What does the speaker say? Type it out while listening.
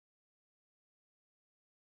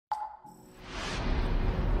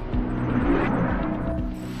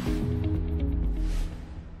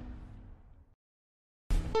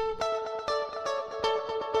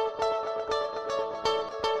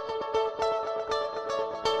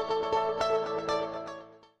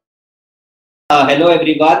Hello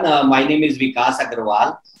everyone. My name is Vikas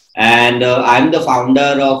Agarwal, and I'm the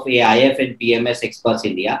founder of AIF and PMS Experts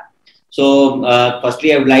India. So,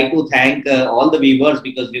 firstly, I would like to thank all the viewers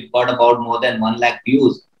because we've got about more than 1 lakh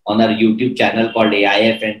views on our YouTube channel called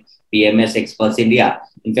AIF and PMS Experts India.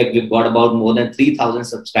 In fact, we've got about more than 3,000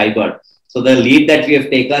 subscribers. So, the lead that we have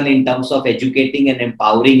taken in terms of educating and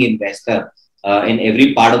empowering investors in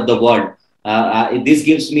every part of the world.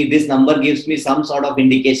 This number gives me some sort of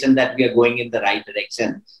indication that we are going in the right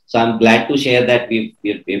direction. So I'm glad to share that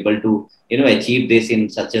we're able to, achieve this in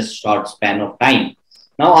such a short span of time.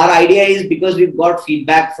 Now, our idea is because we've got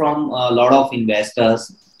feedback from a lot of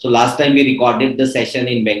investors. So last time we recorded the session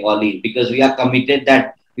in Bengali because we are committed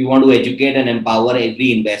that we want to educate and empower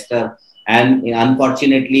every investor. And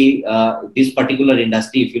unfortunately, this particular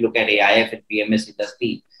industry, if you look at AIF and PMS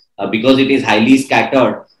industry, because it is highly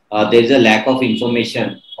scattered, there is a lack of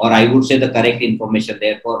information, or I would say the correct information.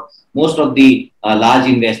 Therefore, most of the large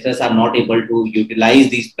investors are not able to utilize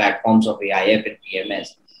these platforms of AIF and PMS.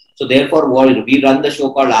 So therefore, we run the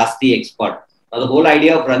show called Ask the Expert. Now, the whole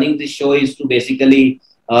idea of running this show is to basically,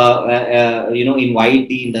 invite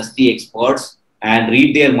the industry experts and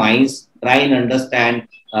read their minds, try and understand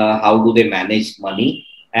how do they manage money,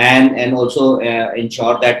 and also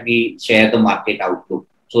ensure that we share the market outlook,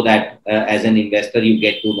 so that as an investor, you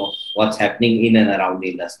get to know what's happening in and around the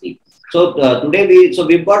industry. So today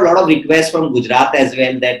we've got a lot of requests from Gujarat as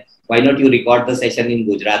well that why not you record the session in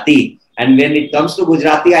Gujarati? And when it comes to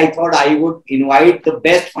Gujarati, I thought I would invite the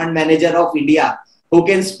best fund manager of India who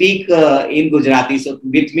can speak in Gujarati. So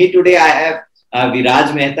with me today, I have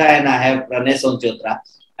Viraj Mehta and I have Pranay Sonchotra.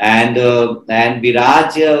 And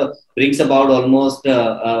Viraj brings about almost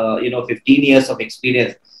 15 years of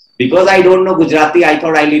experience. Because I don't know Gujarati, I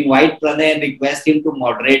thought I'll invite Pranay and request him to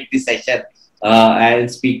moderate the session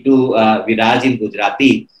and speak to Viraj in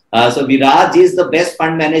Gujarati. So Viraj is the best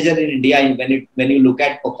fund manager in India when you look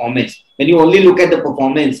at performance. When you only look at the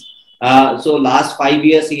performance, so last 5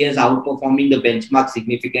 years he is outperforming the benchmark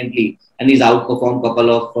significantly, and he's outperformed a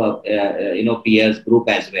couple of peers group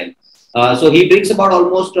as well. So he brings about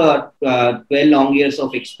almost 12 long years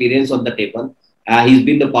of experience on the table. He's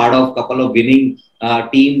been the part of a couple of winning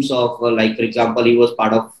teams of, like, for example, he was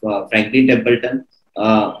part of Franklin Templeton,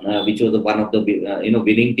 which was one of the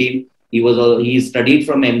winning team. He studied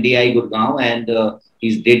from MDI Gurgaon, and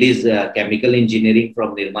he did his chemical engineering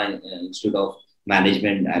from Nirma Institute of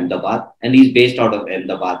Management, Ahmedabad, and he's based out of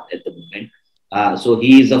Ahmedabad at the moment. So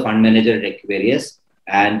he is a fund manager at Aquarius,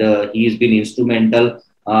 and he has been instrumental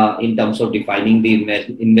in terms of defining the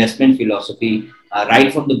investment philosophy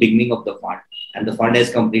right from the beginning of the fund. And the fund has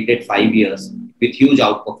completed 5 years with huge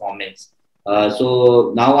outperformance.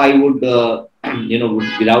 So now I would,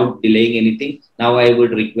 without delaying anything, now I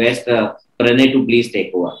would request Pranay to please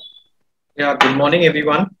take over. Yeah, good morning,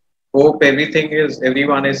 everyone. Hope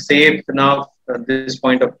everyone is safe now at this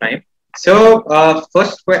point of time. So,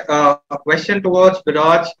 first question towards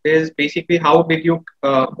Viraj is basically how did you,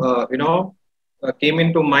 came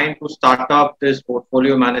into mind to start up this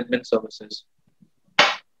portfolio management services?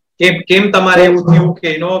 Came tamare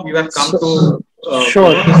you have come to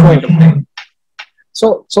sure. This point of time.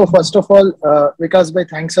 So first of all, Vikas bhai,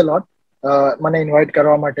 thanks a lot. Mane invite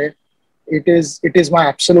karwa mate. It is my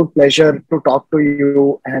absolute pleasure to talk to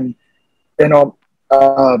you. And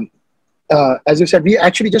as you said, we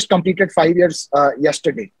actually just completed 5 years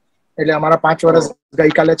yesterday. એટલે અમારા 5 વર્ષ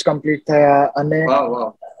ગઈકાલે જ complete થયા. અને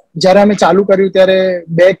જ્યારે અમે ચાલુ કર્યું ત્યારે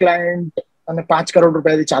 2 ક્લાયન્ટ અને 5 કરોડ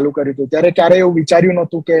રૂપિયાથી ચાલુ કર્યું હતું. ત્યારે ક્યારે એવું વિચાર્યું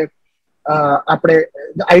નહોતું કે આપણે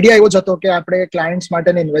આઈડિયા એવો જ હતો કે આપણે ક્લાયન્ટ્સ માટે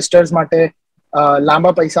ને ઇન્વેસ્ટર્સ માટે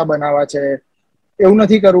લાંબા પૈસા બનાવવા છે. એવું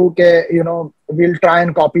નથી કરવું કે we'll try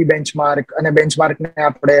and copy benchmark અને બેન્ચમાર્કને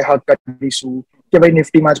આપણે હક કરીશું કે ભાઈ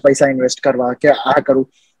નિફ્ટીમાં જ પૈસા ઇન્વેસ્ટ કરવા કે આ કરવું.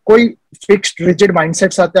 કોઈ ફિક્સ્ડ રિજિડ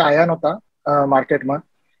માઇન્ડસેટ સાથે આયા નહોતા માર્કેટમાં.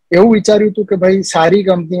 એવું વિચાર્યું હતું કે ભાઈ સારી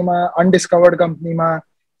કંપનીમાં, અનડિસ્કવર્ડ કંપનીમાં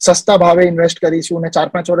સસ્તા ભાવે ઇન્વેસ્ટ કરીશું અને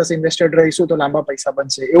 4-5 વર્ષ ઇન્વેસ્ટેડ રહીશું તો લાંબા પૈસા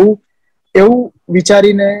બનશે. એવું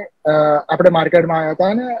વિચારીને આપણે માર્કેટમાં આવ્યા હતા.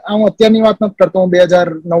 અને હું અત્યારની વાત નથી કરતો, હું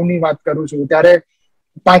 2009ની વાત કરું છું. ત્યારે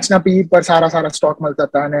 5ના પીઈ પર સારા સ્ટોક મળતા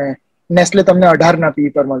હતા અને નેસ્લે તમને 18ના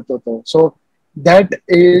પીઈ પર મળતો હતો.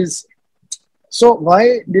 So why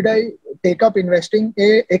did I take up investing?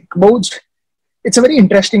 It's a very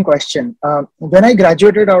interesting question. When I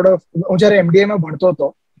graduated out of, હું જ્યારે MDI માં ભણતો હતો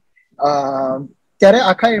ત્યારે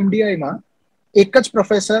આખા MDI માં એક જ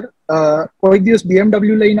પ્રોફેસર કોઈક દિવસ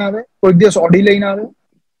BMW લઈને આવે, કોઈક દિવસ ઓડી લઈને આવે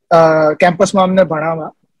કેમ્પસમાં અમને ભણાવવા,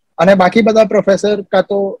 અને બાકી બધા પ્રોફેસર કાં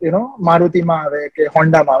તો મારુતિમાં આવે કે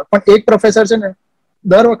હોન્ડામાં આવે. પણ એક પ્રોફેસર છે ને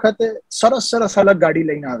દર વખતે સરસ અલગ ગાડી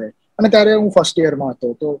લઈને આવે અને ત્યારે હું ફર્સ્ટ યરમાં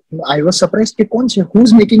હતો. તો આઈ વોઝ સરપ્રાઇઝ કે કોણ છે, who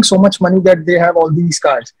is making so much money that they have all these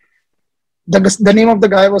cars. The name of the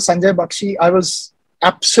guy was Sanjay Bakshi. I was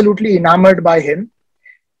absolutely enamored by him.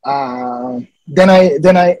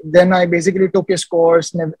 Then I basically took his course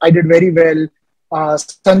and I did very well.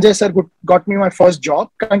 Sanjay sir got me my first job.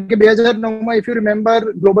 કારણ કે 2009 if you remember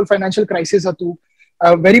global financial crisis હતું,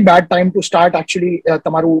 a very bad time to start actually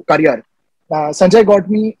તમારું career. Sanjay got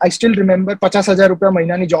me, I still remember 50,000 રૂપિયા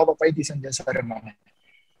મહિનાની job અપાઈ હતી સંજય સરે મને.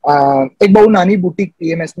 એક બહુ નાની બુટીક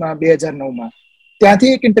PMS માં 2009 માં. ત્યાંથી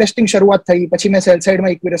એક ઇન્ટરેસ્ટિંગ શરૂઆત થઈ. પછી મેં સેલ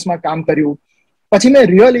સાઇડમાં ઇક્વિરસમાં કામ કર્યું. પછી મેં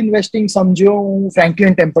રિયલ ઇન્વેસ્ટિંગ સમજ્યો હું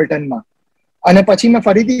ફ્રેન્કલિન ટેમ્પલ્ટનમાં. અને પછી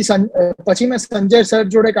મેં સંજય સર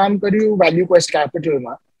જોડે કામ કર્યું વેલ્યુ ક્વેસ્ટ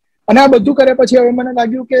કેપિટલમાં. અને આ બધું કર્યા પછી હવે મને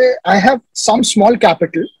લાગ્યું કે I have some small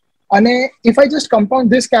capital, અને if I just compound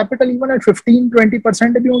this capital even at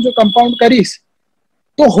 15-20% be હું જો કમ્પાઉન્ડ કરીશ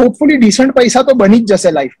તો હોપફુલી ડિસન્ટ પૈસા તો બની જ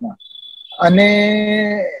જશે લાઈફમાં. અને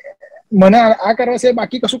મને આ કરવા છે,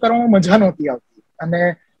 બાકી કશું કરવામાં મજા નહોતી આવતી. અને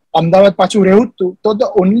અમદાવાદ પાછું રહેવું જ હતું. તો ધ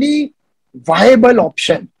ઓનલી વાયેબલ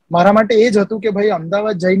ઓપ્શન મારા માટે એ જ હતું કે ભાઈ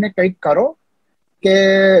અમદાવાદ જઈને કંઈક કરો કે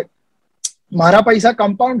મારા પૈસા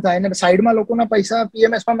કમ્પાઉન્ડ થાય અને સાઈડમાં લોકોના પૈસા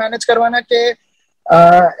PMSમાં મેનેજ કરવાના, કે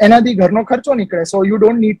એનાથી ઘરનો ખર્ચો નીકળે. So you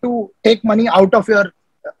don't need to take money out of your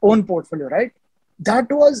own portfolio, right? That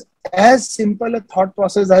was as simple a thought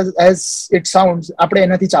process as it sounds. આપણે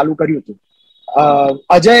એનાથી ચાલુ કર્યું હતું.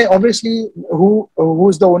 Ajay, obviously,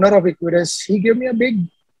 who's the owner of Equirus, he gave me a big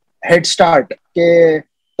head start. Ke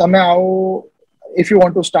tame aao if you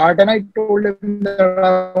want to start, and I told him that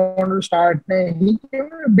I want to start. He gave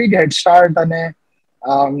me a big head start, and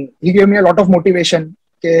he gave me a lot of motivation.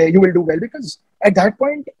 Ke you will do well, because at that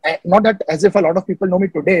point, not that as if a lot of people know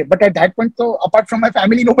me today, but at that point, so apart from my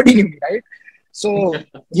family, nobody knew me, right? So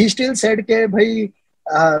he still said ke bhai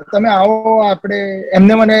તમે આવો, આપણે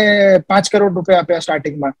એમને મને 5 કરોડ રૂપિયા આપ્યા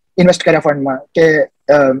સ્ટાર્ટિંગમાં, invest કર્યા ફંડમાં. કે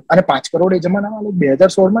અને 5 કરોડ એ જમાનામાં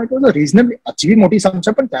 2016માં ઇટ વોઝ અ રીઝનેબલી હજી મોટી સમ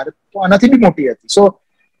છે, પણ ત્યારે તો આનાથી બી મોટી હતી. સો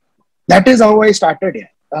that is how I started.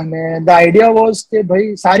 અને ધ આઈડિયા વોઝ કે ભાઈ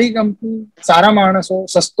સારી કંપની, સારા માણસો,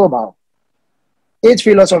 સસ્તો ભાવ, એ જ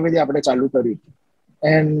ફિલોસોફીથી આપણે ચાલુ કર્યું.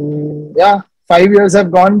 And yeah 5 years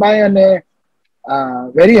have gone by, અને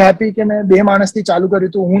વેરી હેપી કે મેં 2 માણસથી ચાલુ કર્યું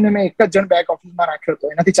હતું. હું ને મેં એક જ જણ બેક ઓફિસમાં રાખ્યો હતો,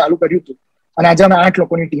 એનાથી ચાલુ કર્યું હતું. અને આજે અમે 8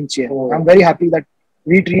 લોકોની ટીમ છીએ. આઈ am very happy that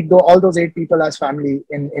we treat all those 8 people as family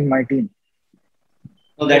in my team.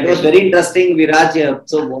 So that was very interesting, Viraj.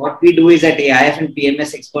 So what we do is at AIF and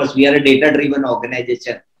PMS Experts, we are a data-driven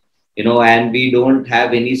organization, and we don't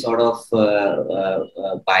have any sort of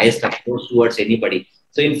biased approach towards anybody.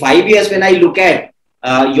 So in 5 years, when I look at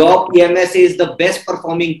your PMS is the best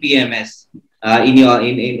performing PMS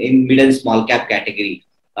in mid and small cap category.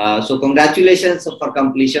 So congratulations for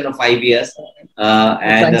completion of 5 years.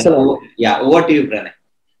 And over to you, Pranay.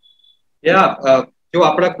 Yeah, જો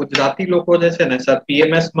આપણા ગુજરાતી લોકો જે છે ને sir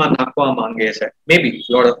PMS માં નાખવા માંગે છે, maybe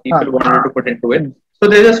a lot of people wanted to put into it. So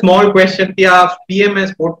there's a small question કે આ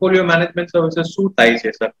PMS portfolio management services શું થાય છે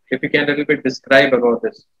sir? If you can a little bit describe about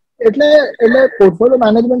this. એટલે પોર્ટફોલિયો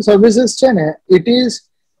મેનેજમેન્ટ સર્વિસીસ છે ને, it is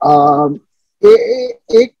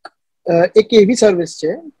એક એવી સર્વિસ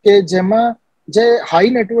છે કે જેમાં જે હાઈ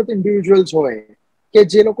નેટવર્થ ઇન્ડિવિજ્યુઅલ્સ હોય, કે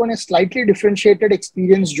જે લોકોને સ્લાઇટલી ડિફરન્શિએટેડ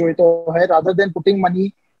એક્સપિરિયન્સ જોઈતો હોય, રાધર દેન પુટિંગ મની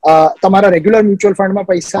તમારા રેગ્યુલર મ્યુચ્યુઅલ ફંડમાં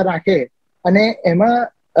પૈસા રાખે, અને એમાં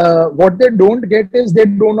what they don't get is they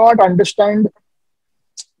do not understand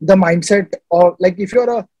the mindset of, like, if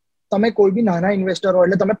you're a તમે કોઈ બી નાના ઇન્વેસ્ટર હોય,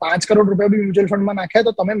 એટલે તમે 5 કરોડ રૂપિયા બી મ્યુચ્યુઅલ ફંડમાં નાખ્યા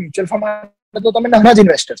તો તમે મ્યુચ્યુઅલ ફંડમાં તો તમે નાના જ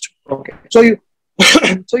ઇન્વેસ્ટર છો. Okay,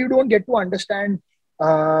 so you don't get to understand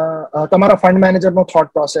તમારા ફંડ મેનેજરનો થોટ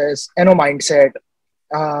પ્રોસેસ, એનો માઇન્ડસેટ.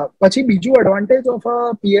 પછી બીજું એડવાન્ટેજ ઓફ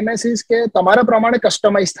PMS ઇઝ કે તમારા પ્રમાણે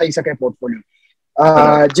કસ્ટમાઇઝ થઈ શકે પોર્ટફોલિયો,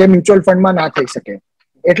 જે મ્યુચ્યુઅલ ફંડમાં ના થઈ શકે.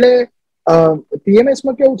 એટલે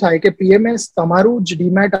PMSમાં કેવું થાય કે PMS તમારું જ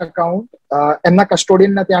ડીમેટ અકાઉન્ટ એમના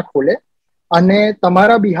કસ્ટોડિયનના ત્યાં ખોલે, અને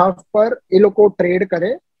તમારા બિહાફ પર એ લોકો ટ્રેડ કરે,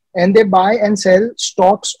 and they by and cell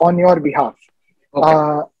Stokes on your behalf.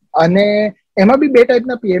 અને એમાં બી 2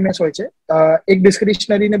 ટાઈપના PMS હોય છે, એક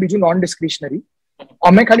ડિસ્ક્રિશનરી ને બીજું નોન ડિસ્ક્રિશનરી.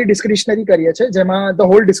 અમે ખાલી ડિસ્ક્રિશનરી કરીએ છીએ, જેમાં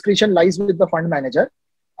the hall ડિસ્ક્રિશન lies with the fund manager.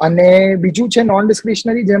 અને બીજું છે નોન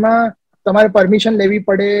ડિસ્ક્રિશનરી, જેમાં તમારે પરમિશન લેવી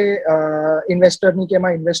પડે ઇન્વેસ્ટરની કે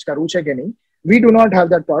એમાં ઇન્વેસ્ટ કરવું છે કે નહીં. We do not have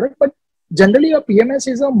that product, but generally PMS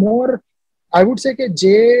is a more, I would say કે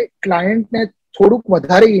જે ક્લાયન્ટને થોડુંક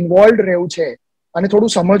વધારે ઇન્વોલ્વ રહેવું છે અને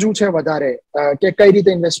થોડું સમજવું છે વધારે કે કઈ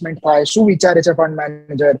રીતે ઇન્વેસ્ટમેન્ટ થાય, શું વિચારે છે ફંડ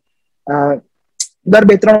મેનેજર, દર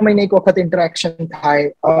 2-3 મહિને એક વખત ઇન્ટરેક્શન થાય,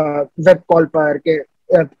 વેબ કોલ પર કે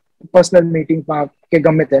પર્સનલ મીટિંગમાં કે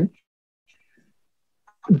ગમે તેમ.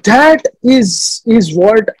 that is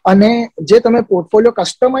what, અને જે તમે પોર્ટફોલિયો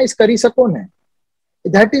કસ્ટમાઇઝ કરી શકો ને,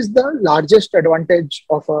 that is the largest advantage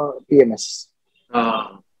of a PMS.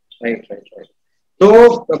 Right. તો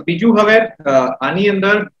બીજું હવે આની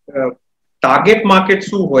અંદર ટાર્ગેટ માર્કેટ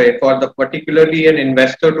શું હોય for the particularly N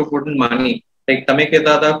investor two put in money? Like તમે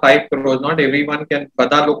કહેતા હતા 5 crores, નોટ એવરીવન કેન,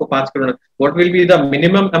 બધા લોકો 5 crore. What will be the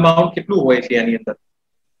minimum amount, કેટલું હોય છે આની અંદર?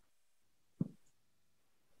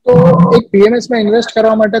 તો એક પીએમએસ માં ઇન્વેસ્ટ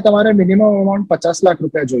કરવા માટે તમારે મિનિમમ અમાઉન્ટ 50 લાખ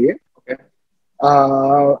રૂપિયા જોઈએ.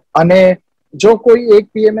 અને જો કોઈ એક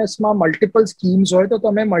પીએમએસ માં મલ્ટિપલ સ્કીમ્સ હોય તો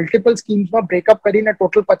તમે મલ્ટિપલ સ્કીમ્સમાં બ્રેકઅપ કરીને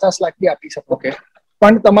ટોટલ 50 લાખ બી આપી શકો.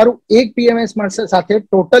 પણ તમારું એક પીએમએસ સાથે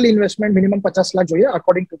ટોટલ ઇન્વેસ્ટમેન્ટ મિનિમમ 50 લાખ જોઈએ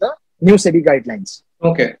according to the new SEBI guidelines.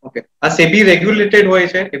 Okay. આ સેબી રેગ્યુલેટેડ હોય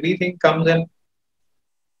છે? Everything comes in?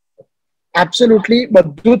 એબ્સોલ્યુટલી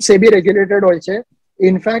બધું જ સેબી રેગ્યુલેટેડ હોય છે.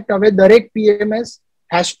 ઇનફેક્ટ હવે દરેક પીએમએસ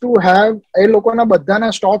હેઝ ટુ હેવ, એ લોકોના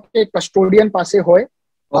બધાના સ્ટોક એક કસ્ટોડિયન પાસે હોય.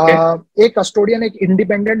 એ કસ્ટોડિયન એક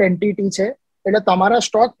ઇન્ડિપેન્ડન્ટ એન્ટિટી છે, એટલે તમારા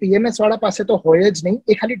સ્ટોક પીએમએસ વાળા પાસે તો હોય જ નહીં,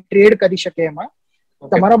 એ ખાલી ટ્રેડ કરી શકે એમાં.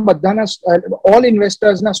 તમારા બધાના ઓલ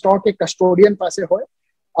ઇન્વેસ્ટર્સના સ્ટોક એક કસ્ટોડિયન પાસે હોય.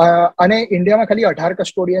 અને ઇન્ડિયામાં ખાલી 18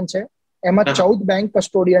 કસ્ટોડિયન છે, એમાં 14 બેંક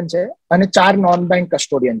કસ્ટોડિયન છે અને 4 નોન બેંક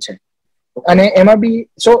કસ્ટોડિયન છે. અને એમાં બી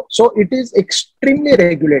so it is extremely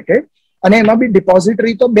regulated. અને એમાં બી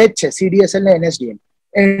ડિપોઝિટરી તો બે જ છે, CDSL ને NSDL.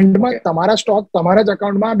 એન્ડમાં તમારા સ્ટોક તમારા જ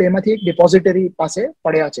અકાઉન્ટમાં બેમાંથી એક ડિપોઝિટરી પાસે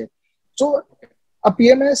પડ્યા છે. સો a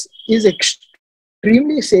PMS is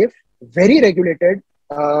extremely safe, very regulated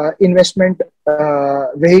investment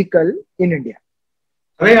vehicle in India.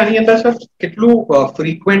 હવે આની અંદર સર કેટલું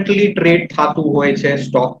ફ્રીક્વન્ટલી ટ્રેડ થતું હોય છે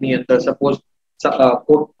સ્ટોક ની અંદર? સપોઝ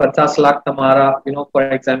 50 લાખ તમારા, for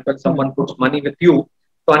example someone puts money with you,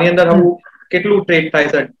 તો આની અંદર આવું કેટલું ટ્રેડ થાય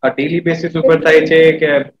છે? ડેઈલી બેસિસ ઉપર થાય છે કે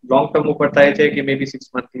લોંગ ટર્મ ઉપર થાય છે કે મે બી 6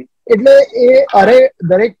 મંથલી? એટલે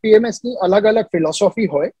દરેક પીએમએસ ની અલગ અલગ ફિલોસોફી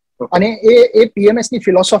હોય, અને એ પીએમએસ ની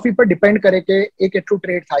ફિલોસોફી પર ડિપેન્ડ કરે કે એ કેટલું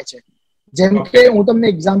ટ્રેડ થાય છે. જેમ કે હું તમને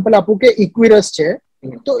એક્ઝામ્પલ આપું કે ઇક્વિરસ છે,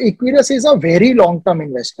 તો Equirus is a very long term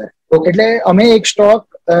investor. એટલે અમે એક સ્ટોક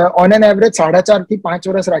ઓન એન એવરેજ 4.5 થી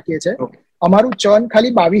 5 વર્ષ રાખીએ છીએ. અમારું ચર્ન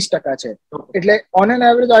ખાલી 22% છે. એટલે on an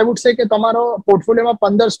average I would say કે તમારો પોર્ટફોલિયોમાં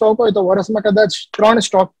 15 સ્ટોક હોય તો વર્ષમાં કદાચ 3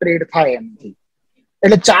 સ્ટોક ટ્રેડ થાય એમથી.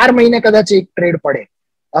 એટલે 4 મહિને કદાચ એક ટ્રેડ પડે.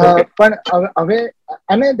 પણ હવે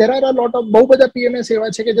અને there are a lot of, બહુ બધા પીએમએસ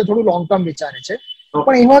એવા છે કે જે થોડું લોંગ ટર્મ વિચારે છે,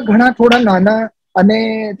 પણ એવા ઘણા થોડા નાના અને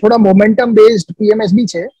થોડા મોમેન્ટમ બેઝડ પીએમએસ બી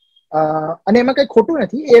છે. અને એમાં કઈ ખોટું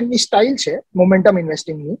નથી, એમની સ્ટાઇલ છે મોમેન્ટમ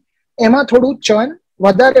ઇન્વેસ્ટિંગની. એમાં થોડું ચર્ન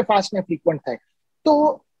વધારે ફાસ્ટ ને ફ્રીક્વન્ટ થાય. તો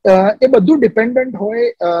એ બધું ડિપેન્ડન્ટ હોય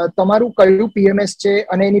તમારું કયું પીએમએસ છે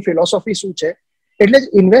અને એની ફિલોસોફી શું છે. એટલે જ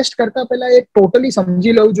ઇન્વેસ્ટ કરતા પહેલા એ ટોટલી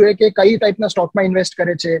સમજી લેવું જોઈએ કે કઈ ટાઈપના સ્ટોકમાં ઇન્વેસ્ટ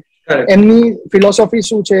કરે છે, એમની ફિલોસોફી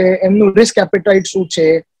શું છે, એમનું રિસ્ક એપેટાઇટ શું છે,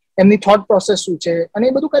 એમની થોટ પ્રોસેસ શું છે, અને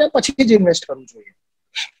એ બધું કર્યા પછી જ ઇન્વેસ્ટ કરવું જોઈએ.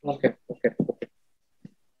 ઓકે.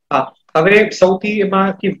 હા, હવે સૌથી એમાં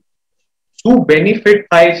શું બેનિફિટ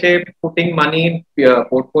થાય છે putting money in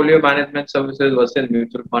portfolio management services versus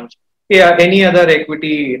mutual funds કે any other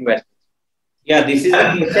equity investments? Yeah, this is the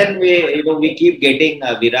question we keep getting,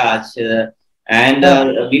 Viraj, and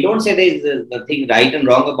we don't say there is nothing right and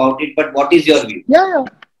wrong about it, but what is your view? Yeah.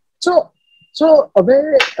 So હવે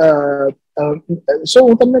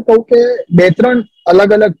હું તમને કહું કે 2-3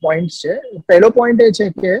 અલગ અલગ points છે. પહેલો point એ છે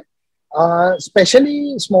કે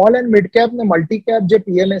specially small and mid cap ને મલ્ટી કેપ જે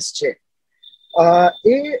પીએમએસ છે,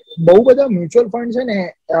 એ બહુ બધા મ્યુચ્યુઅલ ફંડ છે ને,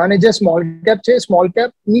 અને જે સ્મોલ કેપ છે, સ્મોલ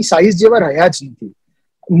કેપ ની સાઇઝ જેવા રહ્યા જ નથી.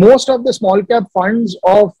 Most of the small cap funds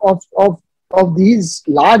of these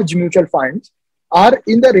large mutual funds are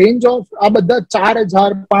in the range of, આ બધા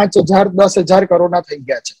 4,000, 5,000, 10,000 કરોડના થઈ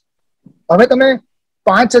ગયા છે. હવે તમે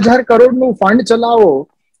 5,000 કરોડનું ફંડ ચલાવો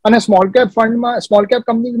અને સ્મોલ કેપ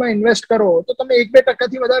કંપનીમાં ઇન્વેસ્ટ કરો તો તમે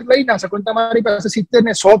 1-2% વધારે લઈ ના શકો. તમારી પાસે 70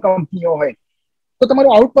 ને 100 કંપનીઓ હોય તો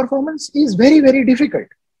તમારું outperformance is very very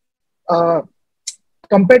difficult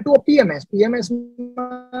compared to a PMS.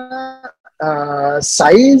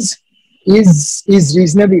 Size is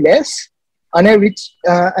reasonably less,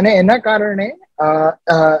 અને એના કારણે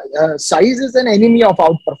size is an enemy of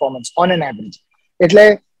outperformance on an average. એટલે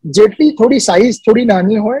જેટલી થોડી સાઇઝ થોડી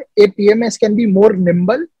નાની હોય એ PMS can be more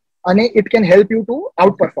nimble અને it can help you to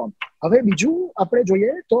out perform. હવે બીજું આપણે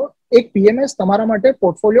જોઈએ તો એક પીએમએસ તમારા માટે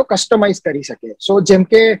પોર્ટફોલિયો કસ્ટમાઇઝ કરી શકે. સો જેમ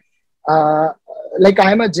કે લાઈક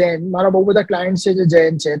આઈ એમ અ જૈન, મારા બહુ બધા ક્લાયન્ટ છે જે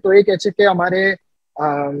જૈન છે, તો એ કહે છે કે અમારે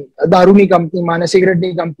દારૂની કંપનીમાં અને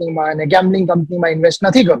સિગરેટની કંપનીમાં અને ગેમ્બલિંગ કંપનીમાં ઇન્વેસ્ટ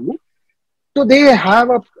નથી કરવું. તો દે હેવ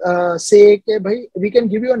અ સે કે ભાઈ we can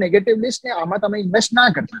give you a negative list ને આમાં તમે ઇન્વેસ્ટ ના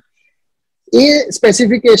કરતા. એ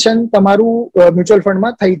સ્પેસિફિકેશન તમારું મ્યુચ્યુઅલ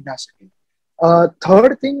ફંડમાં થઈ જ ના શકે.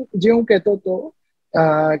 થર્ડ થિંગ જે હું કહેતો હતો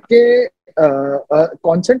કે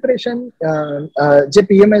કોન્સન્ટ્રેશન જે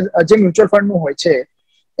પીએમએસ જે મ્યુચ્યુઅલ ફંડનું હોય છે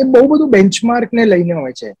એ બહુ બધું બેન્ચમાર્ક ને લઈને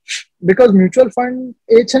હોય છે. બીકોઝ મ્યુચ્યુઅલ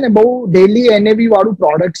ફંડ એ છે ને બહુ ડેલી એનએવી વાળું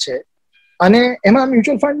પ્રોડક્ટ છે અને એમાં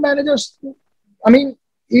mutual fund managers I mean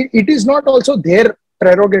it is not also there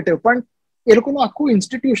પ્રેરોગેટિવ, પણ એ લોકોનું આખું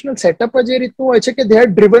ઇન્સ્ટિટ્યુશનલ સેટઅપ જ એ રીતનું હોય છે કે they are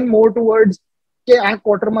driven more towards કે આ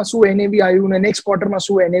ક્વાર્ટરમાં શું એનએવી આવ્યું ને નેક્સ્ટ ક્વાર્ટરમાં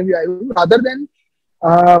શું એનએવી આવ્યું rather then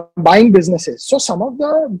buying businesses. So sum of the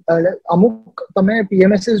અમુક તમે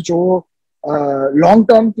પીએમએસએસ જો long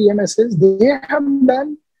term પીએમએસએસ they have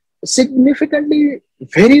done significantly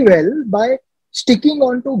very well by sticking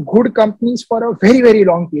on to good companies for a very, very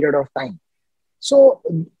long period of time. So,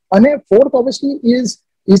 and fourth obviously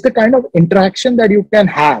is the kind of interaction that you can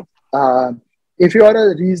have. If you are a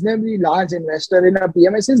reasonably large investor in a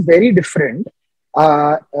PMS is very different.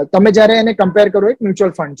 તમે જ્યારે એને compare કરો એક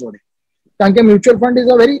mutual fund જોડે, કારણ કે mutual fund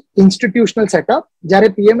is a very institutional setup,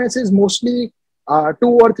 જ્યારે PMS is mostly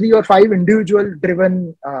 2 or 3 or 5 individual driven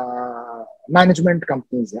management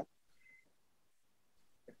companies.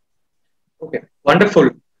 Okay, wonderful.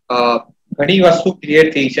 ઘણી વસ્તુ ક્લિયર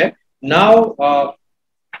થઈ છે. Now,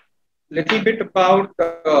 little bit about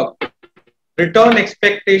return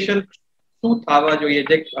expectation. શું થવા જોઈએ?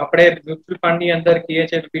 જે આપણે મ્યુચ્યુઅલ ફંડ ની અંદર કહીએ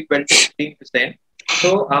છીએ 20-15%.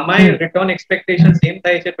 તો આમાં રિટર્ન એક્સપેક્ટેશન સેમ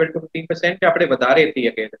થાય છે 12-15% કે આપણે વધારે થઈ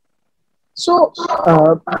શકે છે? સો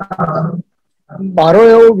મારો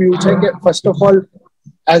એવો વ્યૂ છે કે first of all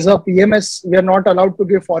as a PMS we are not allowed to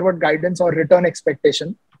give forward guidance or return expectation.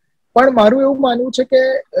 પણ મારું એવું માનવું છે કે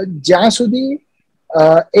જ્યાં સુધી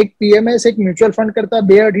એક પીએમએસ એક મ્યુચ્યુઅલ ફંડ કરતા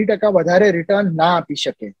 2-2.5% વધારે રિટર્ન ના આપી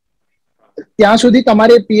શકે ત્યાં સુધી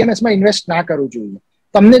તમારે પીએમએસ માં ઇન્વેસ્ટ ના કરવું જોઈએ.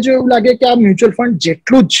 તમને જો એવું લાગે કે આ મ્યુચ્યુઅલ ફંડ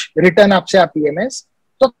જેટલું જ રિટર્ન આપશે આ પીએમએસ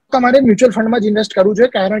તો તમારે મ્યુચ્યુઅલ ફંડમાં જ ઇન્વેસ્ટ કરવું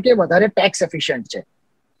જોઈએ, કારણ કે વધારે ટેક્સ એફિશિયન્ટ છે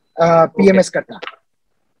પીએમએસ કરતા.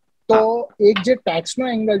 તો એક જે ટેક્સ નો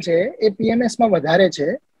એંગલ છે એ પીએમએસ માં વધારે છે,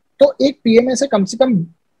 તો એક પીએમએસ એ કમસે કમ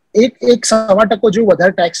 1-1.25% જેવું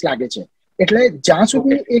વધારે ટેક્સ લાગે છે. એટલે જ્યાં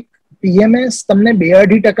સુધી એક પીએમએસ તમને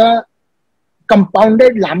 2-2.5%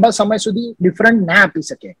 કમ્પાઉન્ડેડ લાંબા સમય સુધી ડિફરન્ટ ના આપી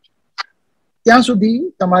શકે ત્યાં સુધી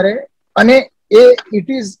તમારે, અને એ ઇટ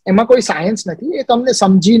ઇઝ એમાં કોઈ સાયન્સ નથી, એ તમને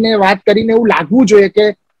સમજીને વાત કરીને એવું લાગવું જોઈએ કે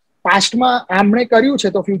પાસ્ટમાં આમણે કર્યું છે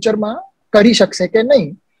તો ફ્યુચરમાં કરી શકશે કે નહીં,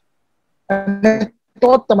 અને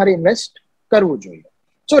તો જ તમારે ઇન્વેસ્ટ કરવું જોઈએ.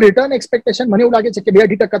 સો રિટર્ન એક્સપેક્ટેશન મને એવું લાગે છે કે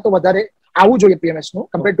 2-2.5% તો વધારે આવવું જોઈએ પીએમએસ નું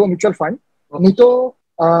કમ્પેર ટુ મ્યુચ્યુઅલ ફંડ. નહીં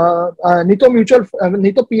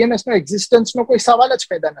તો પીએમએસ નો એક્ઝિસ્ટન્સ નો કોઈ સવાલ જ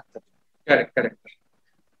પેદા નથી થતો. કરેક્ટ.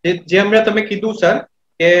 જે હમણાં તમે કીધું સર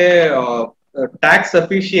કે ટેક્સ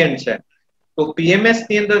એફિશિયન્ટ છે, તો પીએમએસ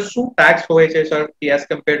ની અંદર શું ટેક્સ હોય છે sir as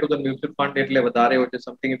compare to the mutual fund? એટલે વધારે હોય છે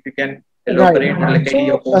something if you can elaborate.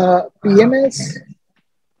 PMS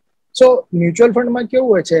so mutual ફંડમાં કેવું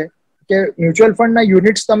હોય છે કે મ્યુચ્યુઅલ ફંડના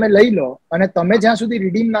યુનિટ્સ તમે લઈ લો અને તમે જ્યાં સુધી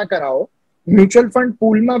રિડીમ ના કરાવો, મ્યુચ્યુઅલ ફંડ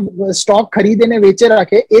પૂલમાં સ્ટોક ખરીદીને વેચે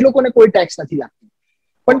રાખે, એ લોકોને કોઈ ટેક્સ નથી લાગતો.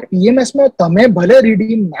 પણ પીએમએસમાં તમે ભલે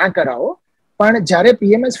રિડીમ ના કરાવો, પણ જ્યારે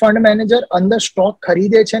પીએમએસ ફંડ મેનેજર અંદર સ્ટોક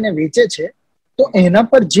ખરીદે છે અને વેચે છે તો એના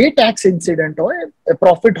પર જે ટેક્સ ઇન્સિડન્ટ હોય,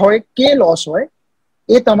 પ્રોફિટ હોય કે લોસ હોય,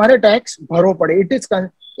 એ તમારે ટેક્સ ભરવો પડે. ઇટ ઇઝ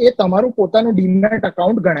એ તમારું પોતાનું ડીમેટ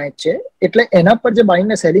અકાઉન્ટ ગણાય છે, એટલે એના પર જે બાઇંગ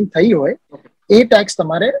ને સેલિંગ થઈ હોય એ ટેક્સ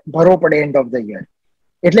તમારે ભરવો પડે એન્ડ ઓફ ધ યર.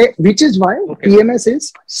 એટલે which is why PMS is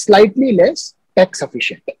slightly less tax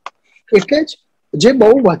efficient. એટલે જ જે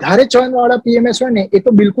બહુ વધારે ચર્ન વાળા પીએમએસ હોય ને એ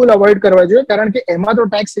તો બિલકુલ અવોઇડ કરવા જોઈએ, કારણ કે એમાં તો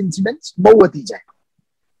ટેક્સ ઇન્સિડન્સ બહુ વધી જાય.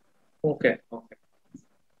 ઓકે.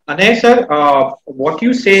 અને સર વોટ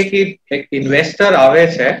યુ સે કે એક ઇન્વેસ્ટર આવે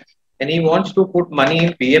છે and he wants to put money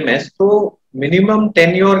in PMS, તો મિનિમમ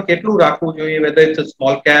ટેન્યોર કેટલું રાખવું જોઈએ? whether it's a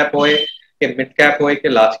small cap હોય કે મિડ કેપ હોય કે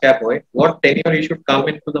લાર્જ કેપ હોય, what tenure you should come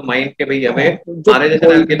into the mind કે ભાઈ હવે મારે જે છે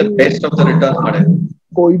ને get the best of the returns મળે?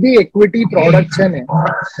 કોઈ બી ઇક્વિટી પ્રોડક્ટ છે ને,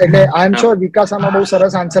 એટલે આઈ એમ શ્યોર વિકાસ આમાં બહુ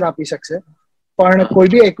સરસ આન્સર આપી શકશે, પણ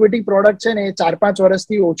કોઈ બી ઇક્વિટી પ્રોડક્ટ છે ને એ 4-5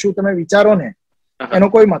 વર્ષથી ઓછું તમે વિચારો ને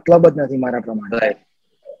એનો કોઈ મતલબ જ નથી મારા પ્રમાણે.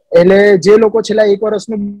 એટલે જે લોકો છેલ્લા 1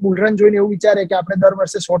 વર્ષનું બુલરન જોઈને એવું વિચારે કે આપણે દર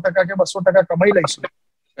વર્ષે 100% કે 200% કમાઈ લઈશું,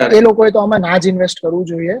 એ લોકોએ તો આમાં ના જ ઇન્વેસ્ટ કરવું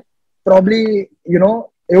જોઈએ. પ્રોબ્લી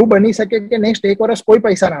એવું બની શકે કે નેક્સ્ટ 1 વર્ષ કોઈ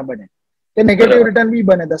પૈસા ના બને, કે નેગેટિવ રિટર્ન બી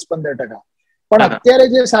બને 10-15%, પણ અત્યારે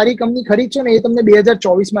જે સારી કંપની ખરીદશો ને એ તમને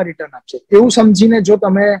 2024માં રિટર્ન આપશે. એવું સમજીને જો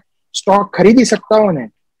તમે સ્ટોક ખરીદી શકતા હો ને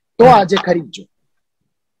તો આજે ખરીદજો.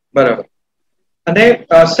 બરાબર. અને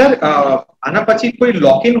સર આના પછી કોઈ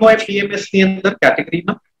લોક ઇન હોય પીએમએસ ની અંદર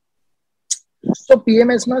કેટેગરીમાં? તો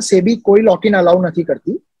પીએમએસ માં સેબી કોઈ લોક ઇન અલાઉ નથી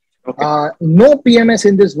કરતી. No PMS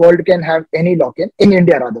in this world can have any lock-in, in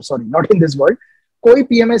India rather, sorry, not in this world. કોઈ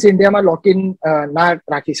પીએમએસ ઇન્ડિયામાં લોક ઇન ના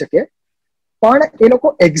રાખી શકે, પણ એ લોકો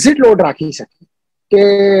એક્ઝિટ લોડ રાખી શકે. કે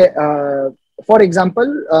ફોર એક્ઝામ્પલ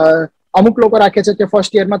અમુક લોકો રાખે છે કે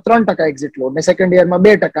ફર્સ્ટ યરમાં 3% એક્ઝિટ લોડ, ને સેકન્ડ યરમાં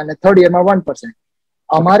 2%, ને થર્ડ યરમાં 1%.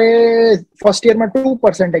 અમારે ફર્સ્ટ યરમાં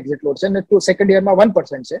 2% એક્ઝિટ લોડ છે, ને સેકન્ડ યરમાં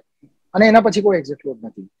 1% છે, અને એના પછી કોઈ એક્ઝિટ લોડ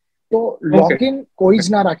નથી. તો લોક ઇન કોઈ જ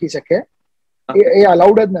ના રાખી શકે, એ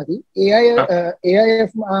અલાઉડ જ નથી.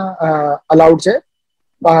 એઆઈએફ માં અલાઉડ છે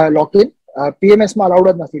લોક ઇન, પીએમએસ માં અલાઉડ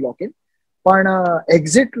જ નથી લોક ઇન. પણ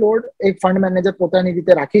એક્ઝિટ લોડ એક ફંડ મેનેજર પોતાની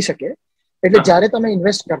રીતે રાખી શકે. એટલે જ્યારે તમે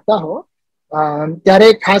ઇન્વેસ્ટ કરતા હો ત્યારે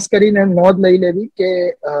ખાસ કરીને નોંધ લઈ લેવી કે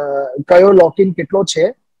કયો લોક ઇન કેટલો છે,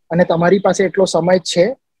 અને તમારી પાસે એટલો સમય છે,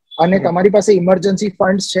 અને તમારી પાસે ઇમરજન્સી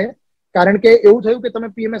ફંડ્સ છે. કારણ કે એવું થયું કે તમે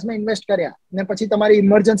પીએમએસ માં ઇન્વેસ્ટ કર્યા ને પછી તમારી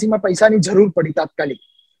ઇમરજન્સીમાં પૈસાની જરૂર પડી તાત્કાલિક,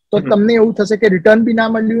 તો તમને એવું થશે કે રિટર્ન બી ના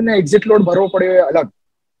મળ્યું ને એક્ઝિટ લોડ ભરવો પડ્યો એ અલગ.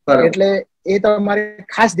 એટલે એ તમારે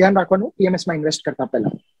ખાસ ધ્યાન રાખવાનું પીએમએસ માં ઇન્વેસ્ટ કરતા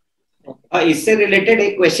પહેલા. इससे रिलेटेड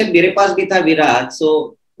एक क्वेश्चन मेरे पास भी था विराज. So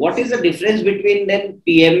what is the difference between then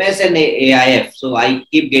PMS and AIF? So I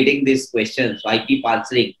keep getting this question, so I keep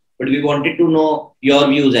answering, but we wanted to know your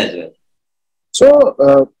views as well. So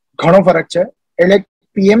ઘણો ફરક છે. એટલે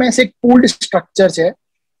PMS એક પૂલ્ડ structure છે.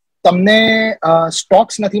 તમને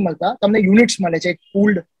Stokes નથી મળતા, તમને યુનિટ્સ મળે છે એક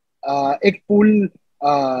પૂલ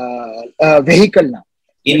વેહિકલના.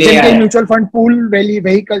 જેમ કે મ્યુચ્યુઅલ ફંડ પૂલ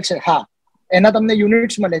વેહિકલ છે, હા, એના તમને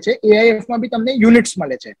યુનિટ્સ મળે છે. એઆઈએફ માં બી તમને યુનિટ્સ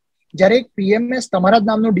મળે છે. જ્યારે એક પીએમએસ તમારા જ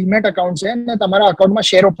નામનું ડીમેટ એકાઉન્ટ છે, અને તમારા અકાઉન્ટમાં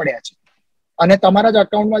શેરો પડ્યા છે, અને તમારા જ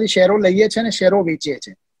અકાઉન્ટમાંથી શેરો લઈએ છે અને શેરો વેચીએ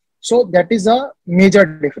છે. So that is a major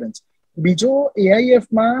difference. બીજો,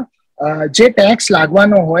 એઆઈએફમાં જે ટેક્સ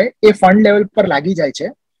લાગવાનો હોય એ ફંડ લેવલ પર લાગી જાય છે.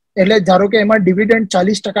 એટલે ધારો કે એમાં ડિવિડન્ડ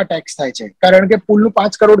 40% ટેક્સ થાય છે, કારણ કે પુલનું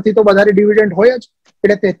 5 કરોડથી તો વધારે ડિવિડન્ડ હોય જ.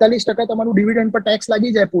 એટલે 43% તમારું ડિવિડન્ડ પર ટેક્સ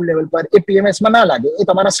લાગી જાય પુલ લેવલ પર. એ પીએમએસમાં ના લાગે, એ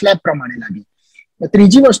તમારા સ્લેબ પ્રમાણે લાગે.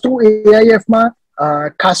 ત્રીજી વસ્તુ, એઆઈએફમાં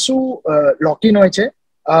ખાસું લોકિન હોય છે.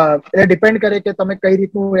 એટલે ડિપેન્ડ કરે કે તમે કઈ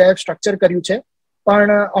રીતનું એઆઈએફ સ્ટ્રક્ચર કર્યું છે.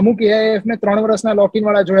 પણ અમુક એઆઈએફ ને 3 વર્ષના લોકિન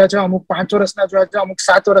વાળા જોયા છે, અમુક 5 વર્ષના જોયા છે, અમુક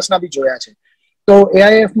 7 વર્ષના બી જોયા છે. તો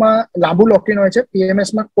એઆઈએફમાં લાંબુ લોકિન હોય છે,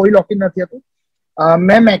 પીએમએસમાં કોઈ લોકિન નથી હતું.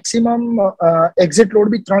 મેં મેક્સિમમ એક્ઝિટ લોડ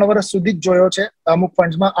બી 3 વર્ષ સુધી જ જોયો છે અમુક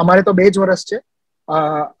ફંડ્સમાં. અમારે તો 2 જ વર્ષ છે.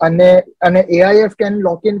 અને AIF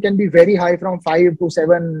can be very high from 5 to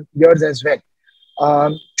 7 years as well.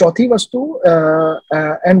 ચોથી વસ્તુ,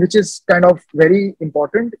 and which is kind of very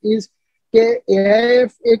important, is કે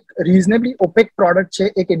AIF એક રીઝનેબલી ઓપેક પ્રોડક્ટ છે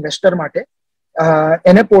એક ઇન્વેસ્ટર માટે.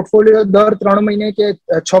 એને પોર્ટફોલિયો દર 3 મહિને કે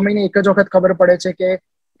 6 મહિને એક જ વખત ખબર પડે છે કે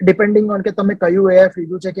ડિપેન્ડિંગ ઓન કે તમે કયું AIF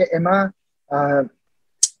લીધું છે, કે એમાં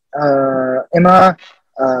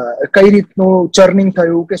કઈ રીતનું ચર્નિંગ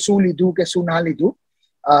થયું, કે શું લીધું કે શું ના લીધું.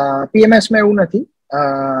 પીએમએસમાં એવું નથી.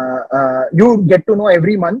 You get to know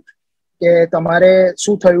every month કે તમારે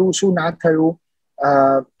શું થયું, શું ના થયું,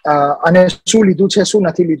 અને શું લીધું છે, શું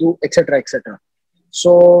નથી લીધું, એક્સેટ્રા એક્સેટ્રા.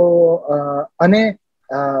 સો અને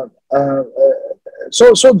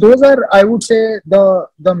so those are, I would say,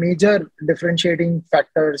 the major differentiating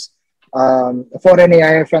factors for an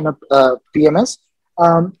AIF and a PMS.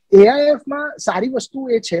 AIF માં સારી વસ્તુ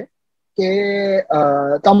એ છે કે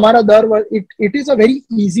તમારા it is a very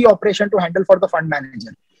easy operation to handle for the fund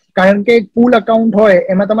manager. કારણ કે એક પૂલ અકાઉન્ટ હોય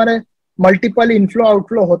એમાં તમારે મલ્ટિપલ ઇનફ્લો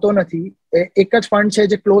આઉટફ્લો હોતો નથી. એક જ ફંડ છે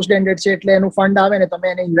જે ક્લોઝડ એન્ડેડ છે, એટલે એનું ફંડ આવે ને તમે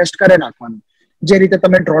એને ઇન્વેસ્ટ કરી નાખવાનું, જે રીતે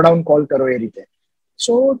તમે ડ્રોડાઉન કોલ કરો એ રીતે.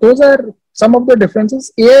 સો those are some of the differences.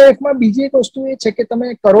 એઆઈએફમાં બીજી એક વસ્તુ એ છે કે તમે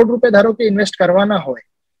કરોડ રૂપિયા ધારો કે ઇન્વેસ્ટ કરવાના હોય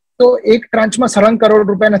તો એક ટ્રાન્ચમાં 7 કરોડ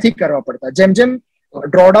રૂપિયા નથી કરવા પડતા. જેમ જેમ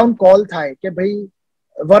ડ્રોડાઉન કોલ થાય કે ભાઈ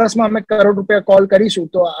વર્ષમાં અમે કરોડ રૂપિયા કોલ કરીશું,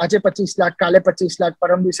 તો આજે 25 લાખ, કાલે 25 લાખ,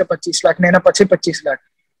 પરમ દિવસે 25 લાખ, ને એના પછી 25 લાખ,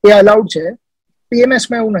 એ અલાઉડ છે.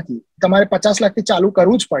 પીએમએસમાં એવું નથી. તમારે 50 લાખથી ચાલુ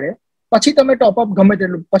કરવું જ પડે. પછી તમે ટોપઅપ ગમે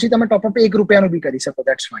તેટલું, પછી તમે ટોપઅપ 1 રૂપિયાનું બી કરી શકો.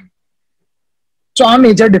 That's fine. સો આ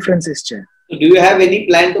મેજર ડિફરન્સીસ છે. Do you have any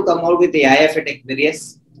plan to come out with AIF at Aquarius?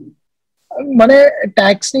 મને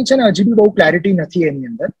ટેક્સની છે ને હજી બી બહુ ક્લેરિટી નથી એની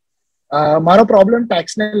અંદર. મારો પ્રોબ્લેમ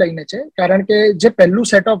ટેક્સને લઈને છે, કારણ કે જે પહેલું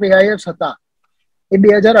સેટ ઓફ AIFs હતા એ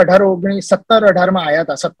 2017-18માં આવ્યા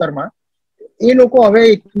હતા. 17માં એ લોકો હવે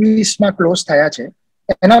 21માં ક્લોઝ થયા છે.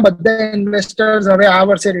 એના બધા ઇન્વેસ્ટર્સ હવે આ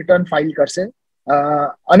વર્ષે રિટર્ન ફાઇલ કરશે,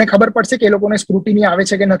 અને ખબર પડશે કે એ લોકોને સ્ક્રુટિની આવે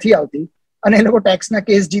છે કે નથી આવતી, અને એ લોકો ટેક્સના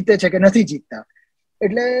કેસ જીતે છે કે નથી જીતતા.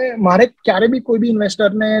 એટલે મારે ક્યારે બી કોઈ બી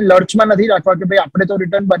ઇન્વેસ્ટરને લર્ચમાં નથી રાખવા કે ભાઈ આપણે તો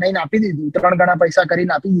રિટર્ન બનાવીને આપી દીધું, 3 ગણા પૈસા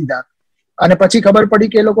કરીને આપી દીધા, અને પછી ખબર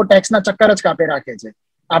પડી કે એ લોકો ટેક્સના ચક્કર જ કાપે રાખે છે.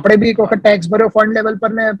 આપણે બી એક વખત ટેક્સ ભર્યો ફંડ લેવલ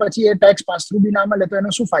પર, ને પછી એ ટેક્સ પાસ થ્રુ બી ના મળે તો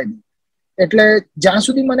એનો શું ફાયદો? એટલે જ્યાં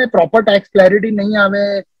સુધી મને પ્રોપર ટેક્સ ક્લેરિટી નહીં આવે,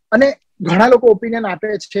 અને ઘણા લોકો ઓપિનિયન આપે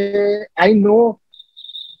છે, I know,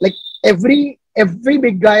 like every every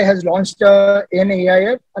big guy has launched an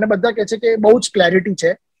AIF અને બધા કહે છે કે બહુ જ ક્લેરિટી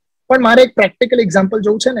છે. પણ મારે એક પ્રેક્ટિકલ એક્ઝામ્પલ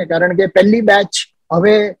જોવું છે ને, કારણ કે પહેલી બેચ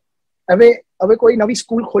હવે હવે હવે કોઈ નવી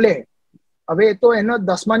સ્કૂલ ખોલે, હવે તો એનો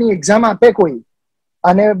 10માની એક્ઝામ આપે કોઈ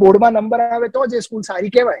અને બોર્ડમાં નંબર આવે તો જ એ સ્કૂલ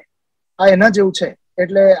સારી કહેવાય. આ એના જેવું છે.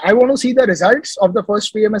 એટલે I want to see the results of the first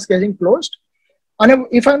PMS getting closed. And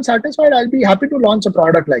if I'm satisfied, I'll be happy to launch a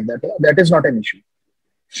product like that. That is not an issue.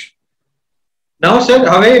 Now, sir,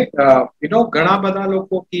 હવે ઘણા બધા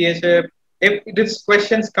લોકો કહે છે, if this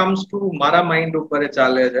questions comes to મારા mind ઉપર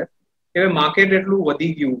ચાલે છે કે માર્કેટ એટલું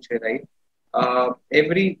વધી ગયું છે, રાઈટ?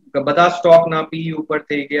 બધા સ્ટોક ના પી ઉપર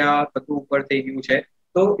થઈ ગયા, બધું ઉપર થઈ ગયું છે.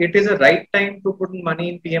 So it is a right time to put money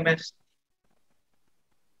in PMS.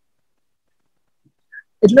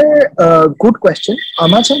 એટલે ગુડ ક્વેશ્ચન.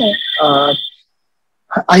 આમાં છે ને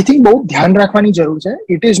આઈ થિંક બહુ ધ્યાન રાખવાની જરૂર છે.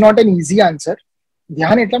 It is not an easy answer.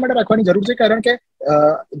 ધ્યાન એટલા માટે રાખવાની જરૂર છે કારણ કે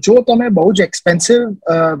જો તમે બહુ જ એક્સપેન્સિવ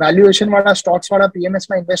વેલ્યુએશન વાળા સ્ટોક્સ વાળા PMS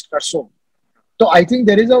માં ઇન્વેસ્ટ કરશો તો I think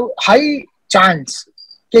there is a high chance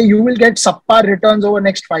કે you will get subpar returns over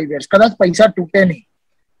next 5 years. કદાચ પૈસા તૂટે નહીં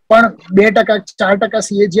પણ 2% 4%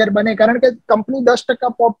 CAGR બને, કારણ કે કંપની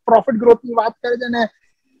 10% પ્રોફિટ ગ્રોથની વાત કરે છે ને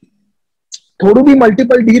થોડું બી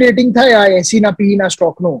મલ્ટિપલ ડી રેટિંગ થાય આ 80 ના PE ના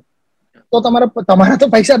સ્ટોકનું તો તમારા તો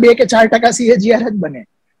પૈસા 2 કે 4% CAGR જ બને.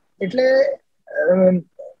 એટલે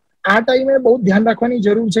આ ટાઈમે બહુ ધ્યાન રાખવાની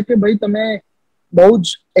જરૂર છે કે ભાઈ તમે બહુ જ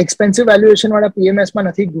એક્સપેન્સિવ વેલ્યુએશન વાળા PMS માં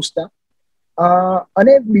નથી ઘૂસતા.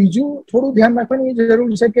 અને બીજું થોડું ધ્યાન રાખવાની જરૂર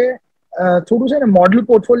છે કે થોડું છે ને મોડલ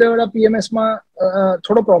પોર્ટફોલિયો વાળા PMS માં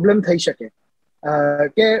થોડો પ્રોબ્લેમ થઈ શકે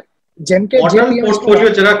કે જેમ કે મોડલ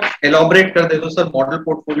પોર્ટફોલિયો જરાક એલોબરેટ કરી દેજો સર. મોડલ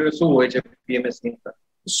પોર્ટફોલિયો શું હોય છે PMS ની અંદર?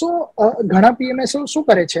 સો ઘણા PMS શું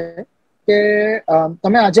કરે છે કે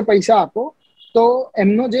તમે આજે પૈસા આપો તો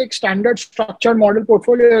એમનો જે એક સ્ટાન્ડર્ડ સ્ટ્રક્ચર્ડ મોડલ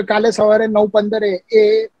પોર્ટફોલિયો કાલે સવારે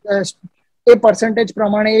 9:15 એ પર્સન્ટેજ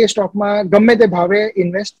પ્રમાણે એ સ્ટોકમાં ગમે તે ભાવે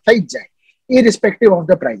ઇન્વેસ્ટ થઈ જ જાય ઇરરિસ્પેક્ટિવ ઓફ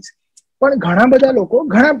ધ પ્રાઇસ. પણ ઘણા બધા લોકો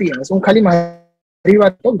ઘણા PMS, હું ખાલી મારી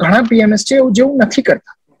વાત તો ઘણા PMS છે એવું જેવું નથી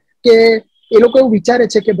કરતા કે એ લોકો એવું વિચારે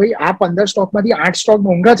છે કે ભાઈ આ 15 સ્ટોકમાંથી 8 સ્ટોક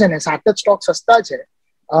મોંઘા છે ને 7 જ સ્ટોક સસ્તા છે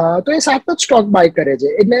તો એ 7 જ સ્ટોક બાય કરે છે.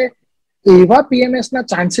 એટલે એવા PMS ના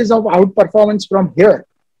chances of outperformance from here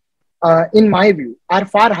in my view are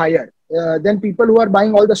far higher than people who are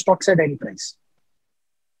buying all the stocks at any price.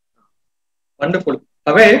 Wonderful.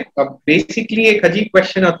 હવે બેસિકલી એક હજી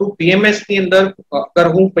ક્વેશ્ચન હતું PMS ની અંદર અગર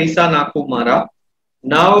હું પૈસા નાખું મારા,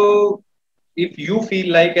 now if you feel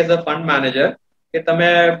like as a fund manager કે તમે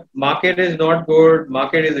market is not good,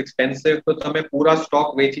 market is expensive, તો તમે પૂરા સ્ટોક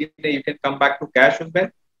વેચીને you can come back to cash as well.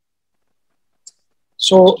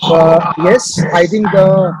 So yes, I think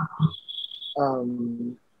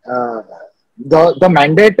the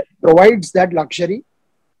mandate provides that luxury.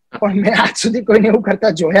 પણ મેં આજ સુધી કોઈને એવું કરતા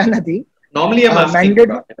જોયા નથી. Normally a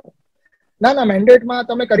mandate ના મેન્ડેટમાં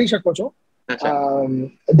તમે કરી શકો છો.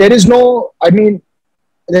 there is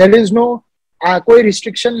no કોઈ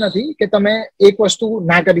રિસ્ટ્રિક્શન નથી કે તમે એક વસ્તુ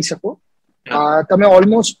ના કરી શકો. તમે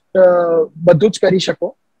ઓલમોસ્ટ બધું જ કરી શકો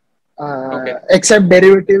એક્સેપ્ટ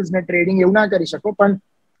ડેરિવેટિવ્સ ને ટ્રેડિંગ એવું ના કરી શકો, પણ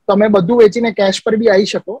તમે બધું વેચીને કેશ પર બી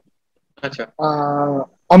આવી શકો.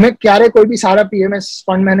 અમે ક્યારે કોઈ બી સારા PMS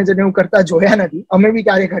ફંડ મેનેજર એવું કરતા જોયા નથી. અમે બી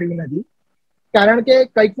ક્યારે કર્યું નથી કારણ કે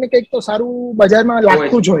કંઈક ને કંઈક તો સારું બજારમાં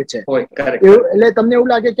લાગતું જ હોય છે. એટલે તમને એવું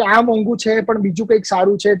લાગે કે આ મોંઘું છે પણ બીજું કંઈક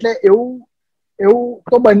સારું છે, એટલે એવું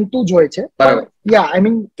તો બનતું જ હોય છે. યા I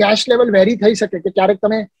mean cache level very થઈ શકે કે ક્યારેક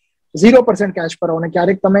તમે 0% કેશ પર હો ને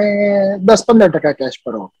ક્યારેક તમે 10-15% કેશ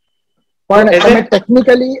પર હો, પણ તમે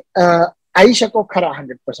ટેકનિકલી આવી શકો ખરા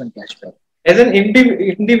 100% કેશ પર. એઝ એન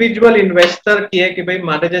ઇન્ડિવિજ્યુઅલ ઇન્વેસ્ટર કહે કે ભાઈ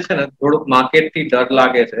મારે જે છે ને થોડુંક માર્કેટ થી ડર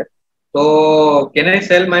લાગે છે તો can I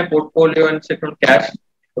cell my portfolio and seat on cash?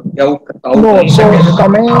 નો. સો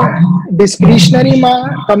તમે ડિસ્ક્રિશનરીમાં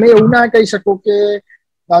તમે એવું ના કહી શકો કે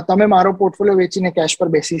તમે મારો પોર્ટફોલિયો વેચીને કેશ પર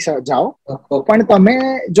બેસી જાઓ. પણ તમે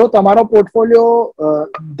જો તમારો પોર્ટફોલિયો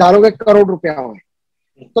ધારો કે ₹1 કરોડ હોય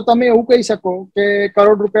તો તમે એવું કહી શકો કે ₹1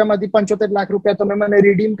 કરોડ માંથી 75 લાખ રૂપિયા તમે મને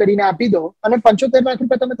રિડીમ કરીને આપી દો અને 75 લાખ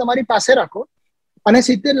રૂપિયા તમે તમારી પાસે રાખો અને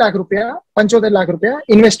 75 લાખ રૂપિયા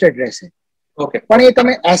ઇન્વેસ્ટેડ રહેશે. પણ એ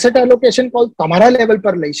તમે એસેટ એલોકેશન કોલ તમારા લેવલ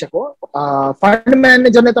પર લઈ શકો, ફંડ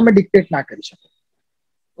મેનેજરને તમે ડિક્ટેટ ના કરી શકો.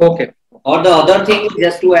 Okay. Or the other thing,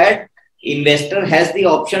 just to add, investor has the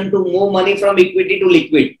option to move money from equity to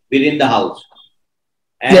liquid within the house.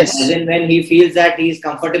 And yes. Then when he feels that he is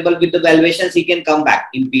comfortable with the valuations, he can come back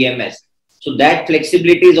in PMS. So that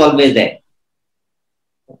flexibility is always there.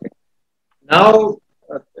 Okay. Now,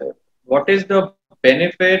 what is the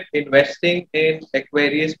benefit investing in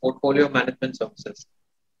Aquarius portfolio management services?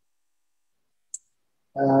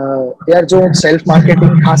 યાર જો self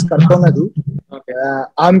marketing ખાસ કરતો નથી.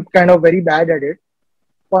 આઈ એમ kind of very bad at it.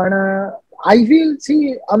 પણ I feel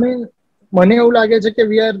મને એવું લાગે છે કે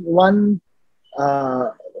we are one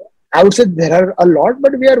I would say there are a lot,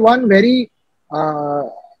 but we are one very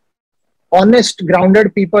honest, grounded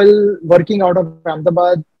people working out of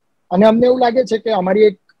Ahmedabad. અને અમને એવું લાગે છે કે અમારી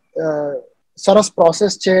એક સરસ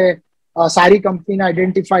પ્રોસેસ છે સારી કંપનીને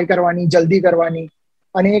આઈડેન્ટિફાઈ કરવાની, જલ્દી કરવાની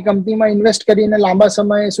અને એ કંપનીમાં ઇન્વેસ્ટ કરીને લાંબા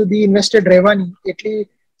સમય સુધી ઇન્વેસ્ટેડ રહેવાની એટલી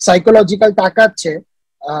સાયકોલોજીકલ તાકાત છે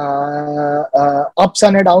અપ્સ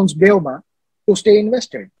અને ડાઉન્સ બેવમાં ટુ સ્ટે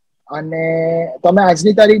ઇન્વેસ્ટેડ. અને તમે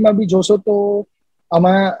આજની તારીખમાં બી જોશો તો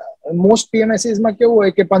આમાં મોસ્ટ પીએમએસમાં કેવું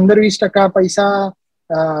હોય કે 15-20% પૈસા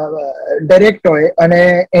ડાયરેક્ટ હોય અને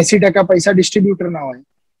 80% પૈસા ડિસ્ટ્રીબ્યુટરના હોય.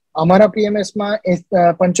 અમારા પીએમએસમાં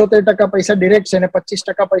 75% પૈસા ડિરેક્ટ છે અને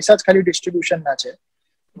 25% પૈસા જ ખાલી ડિસ્ટ્રીબ્યુશનના છે.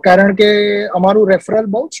 કારણ કે અમારું રેફરલ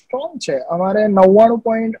બહુ સ્ટ્રોંગ છે. અમારે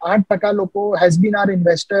 99.8% લોકો has been R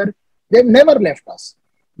investor, they never left us.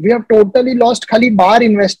 We have totally lost ખાલી 12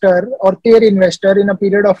 investor or 13 investor in a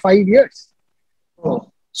period of 5 years.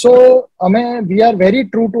 So V are very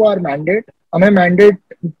true two R mandate. અમે મેન્ડેટ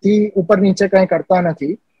થી ઉપર નીચે કંઈ કરતા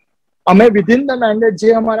નથી. અમે વિધિન ધ મેન્ડેટ જે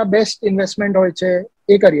અમારા બેસ્ટ ઇન્વેસ્ટમેન્ટ હોય છે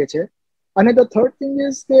એ કરીએ છીએ. અને ધ થર્ડ થિંગ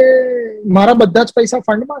ઇઝ કે મારા બધા જ પૈસા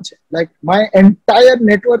ફંડમાં છે. Like my entire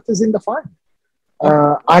network is in the fund.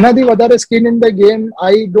 આનાથી વધારે skin in the game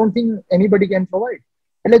I don't think anybody can provide.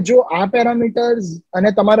 એટલે જો આ પેરામીટર્સ અને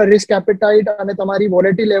તમારા રિસ્ક એપેટાઇટ અને તમારી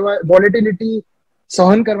વોલેટિલિટી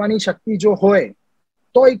સહન કરવાની શક્તિ જો હોય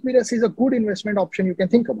તો Equirus is a good investment option you can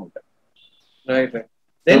think about it. Right.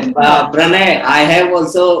 Then Pranay, I have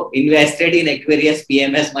also invested in Equirus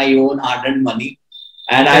PMS my own hard-earned money,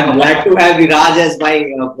 and I'm glad to have Viraj as my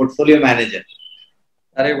portfolio manager.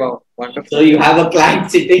 Arey wow, wonderful. So you have a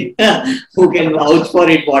client sitting who can vouch for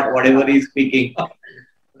it, whatever he's speaking.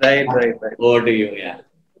 Right. Over to you, yeah.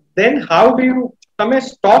 Then how do you તમે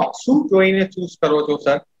stock શું જોઈને choose કરો છો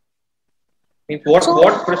sir? What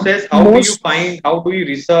process? How do you find? How do you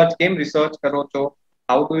research? Game research karo cho?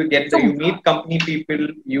 How do you get you meet company people?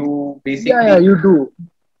 You basically you do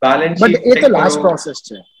balance but sheet. એ તો last process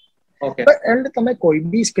છે. Okay. But and તમે કોઈ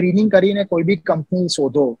બી screening કરીને કોઈ બી company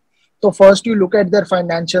શોધો તો first you look at there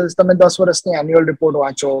ફાઇનાન્શિયલ્સ. તમે 10 વર્ષની એન્યુઅલ રિપોર્ટ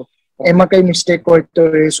વાંચો, એમાં કઈ મિસ્ટેક હોય તો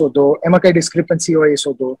એ શોધો, એમાં કઈ ડિસ્ક્રિપન્સી હોય એ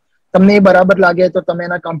શોધો. તમને એ બરાબર લાગે તો તમે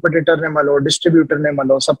એના કોમ્પિટિટરને મળો, ડિસ્ટ્રીબ્યુટરને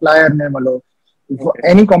મળો, સપ્લાયરને મળો.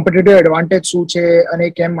 એની કોમ્પિટિટિવ એડવાન્ટેજ શું છે અને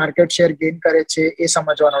કેમ માર્કેટ શેર ગેઇન કરે છે એ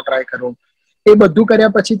સમજવાનો ટ્રાય કરો. એ બધું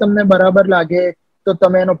કર્યા પછી તમને બરાબર લાગે તો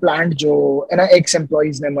તમે એનો પ્લાન્ટ જો, એના એક્સ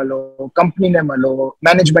એમ્પ્લોઈઝને મળો, કંપનીને મળો,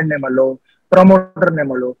 મેનેજમેન્ટને મળો, પ્રમોટરને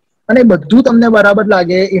મળો. અને બધું તમને બરાબર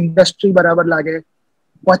લાગે, ઇન્ડસ્ટ્રી બરાબર લાગે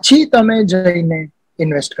પછી તમે જઈને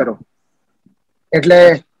ઇન્વેસ્ટ કરો. એટલે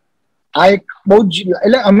આ એક બહુ જ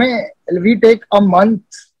એટલે અમે we take a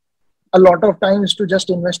month a lot of times to just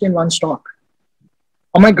invest in one stock.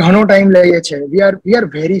 અમે ઘણો ટાઈમ લઈએ છીએ. We are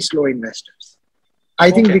very slow investors.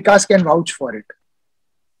 I think Vikas can vouch for it.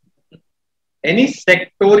 Any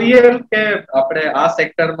sectorial કે આપણે આ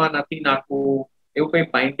સેક્ટરમાં નથી નાખવું એવું કઈ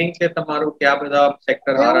ફાઇન્ડિંગ છે તમારું કે આ બધા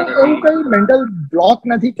સેક્ટર સારા નથી? એવું કઈ મેન્ટલ બ્લોક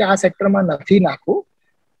નથી કે આ સેક્ટરમાં નથી નાખવું.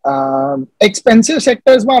 એક્સપેન્સિવ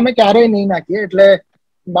સેક્ટર્સમાં અમે ક્યારેય નહીં નાખીએ. એટલે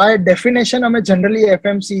બાય ડેફિનેશન અમે જનરલી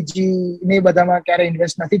એફએમસીજી ને બધામાં ક્યારેય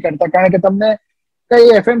ઇન્વેસ્ટ નથી કરતા. કારણ કે તમને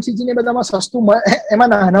કઈ એફએમસીજી ને બધામાં સસ્તું એમાં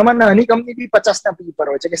નાનામાં નાની કંપની બી 50 પી પર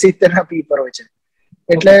હોય છે કે 70 પી પર હોય છે.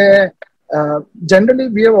 એટલે generally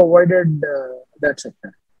we have અવોઇડેડ that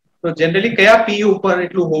sector. તો જનરલી કયા પી ઉપર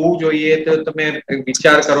એટલું હોવું જોઈએ તો તમે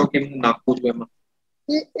વિચાર કરો કે હું નાખું છું એમાં?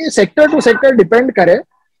 એ સેક્ટર ટુ સેક્ટર ડિપેન્ડ કરે.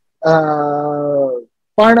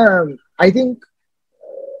 પણ I think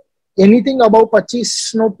anything above 25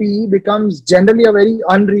 no PE becomes generally a very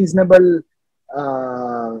unreasonable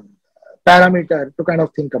parameter to kind of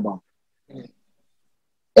think about.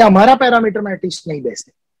 એ અમારા પેરામીટરમાં એટલીસ્ટ નહીં બેસે.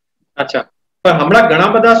 અચ્છા, પણ હમણાં ઘણા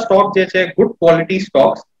બધા સ્ટોક જે છે ગુડ ક્વોલિટી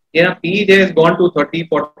સ્ટોક્સ એના PE જે has gone to 30,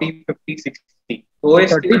 40, 50, 60. તો એ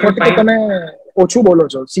 30, 40 તમે ઓછું બોલો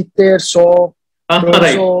છો. 70, 100,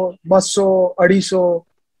 200, 250, 250.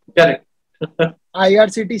 કરેક્ટ.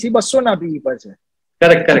 IRCTC 200 ના PE પર છે.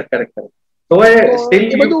 Correct. So still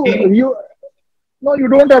you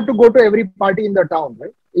don't have to go to every party in the town,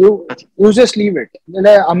 right? You just leave it.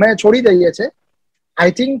 એટલે અમે છોડી દઈએ છે. I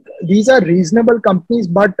think these are reasonable companies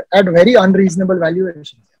but at very unreasonable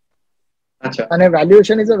valuation. અચ્છા. અને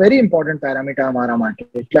valuation is a very important parameter અમારા માટે.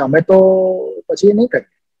 એટલે અમે તો પછી નહીં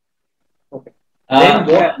કરીએ. Okay.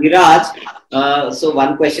 Viraj, so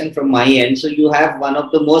one question from my end. So you have one of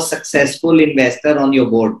the most successful investor on your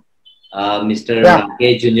board, Mr. K.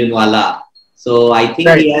 Junjunwala. So I think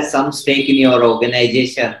Right. he has some stake in your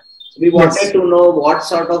organization. So we wanted Yes. to know what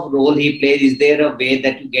sort of role he plays. Is there a way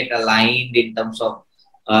that you get aligned in terms of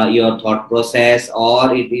your thought process, or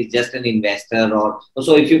it is just an investor? Or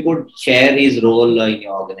so, if you could share his role in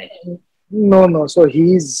your organization. No, no. So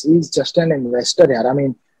he's just an investor here. I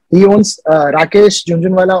mean, he owns Rakesh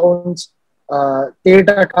Junjunwala owns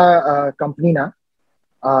 13% company ના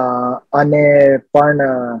અને પણ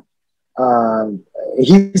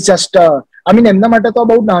he's just I mean એમના માટે તો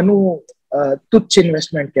બહુ નાનું તુચ્છ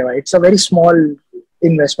investment કહેવાય. It's a very small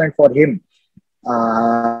investment for him.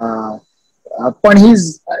 પણ he's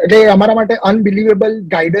એટલે અમારા માટે unbelievable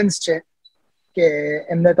guidance છે કે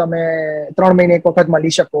એમને તમે 3 મહિને એક વખત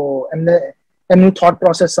મળી શકો, એમને એમનું થોટ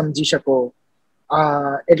પ્રોસેસ સમજી શકો.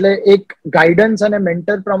 એટલે એક ગાઈડન્સ અને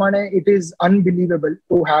મેન્ટર પ્રમાણે it is unbelievable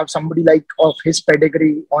to have somebody like of his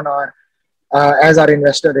pedigree on our as our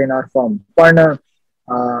investor in our firm.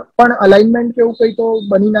 પણ અલાઇનમેન્ટ કે એવું કંઈ તો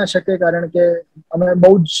બની ના શકે, કારણ કે અમે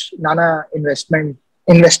બહુ જ નાના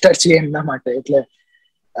ઇન્વેસ્ટર છીએ એમના માટે. એટલે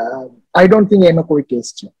આઈ ડોન્ટ થિંક એનો કોઈ કેસ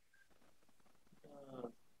છે.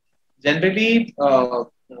 Generally,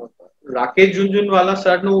 Rakesh Junjunwala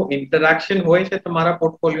sir નું interaction હોય છે તમારા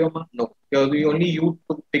પોર્ટફોલિયોમાં? No, only you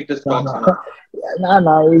to pick the stocks.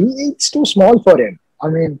 No, it's too small for him. I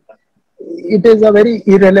mean, it is a very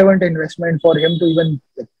irrelevant investment for him to even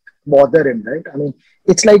bother him, right? I mean,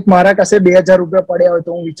 it's like મારા કસે 2000 રૂપિયા પડ્યા હોય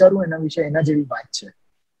તો હું વિચારું એના વિશે, એના જેવી વાત છે.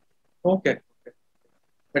 Okay.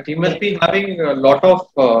 But he must be having a lot of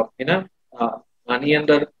money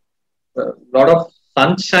under lot of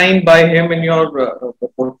sunshine by him in your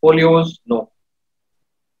portfolios. No.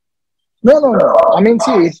 I mean,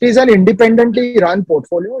 see, it is an independently run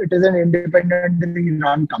portfolio. It is an independently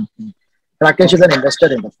run company. Rakesh is an investor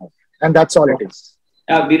in the firm, and that's all it is.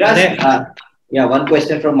 Viraj, yeah, one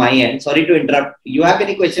question from my end. Sorry to interrupt. You have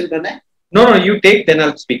any question, Pranay? No, you take, then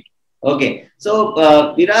I'll speak. Okay. So,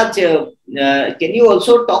 Viraj, can you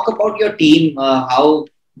also talk about your team? How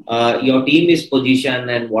your team is positioned,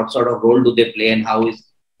 and what sort of role do they play, and how it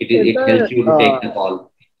helps you to take the call?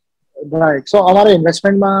 Right. So, અમારા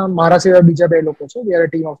ઇન્વેસ્ટમેન્ટમાં મારા સિવાય બીજા 2 લોકો છે. We are a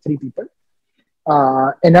team of 3 people.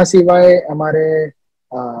 એના સિવાય અમારે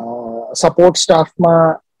support સ્ટાફમાં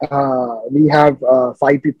we have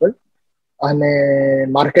 5 people. અને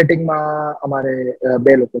માર્કેટિંગમાં અમારે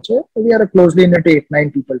 2 લોકો છે. We are a closely knit 8-9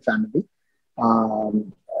 people family.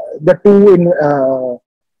 The two in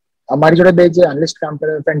અમારી જોડે 2 જે એનાલિસ્ટ કામ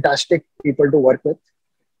કરે, fantastic people to work with,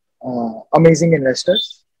 amazing investors.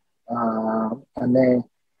 અને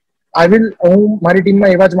હું મારી ટીમમાં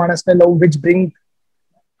એવા જ માણસને લઉં which bring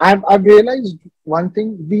I've realized one thing: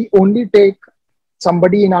 we only take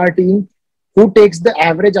somebody in our team who takes the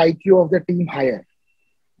average IQ of the team higher.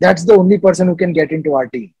 That's the only person who can get into our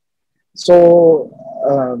team. So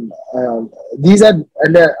these are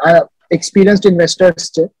experienced investors,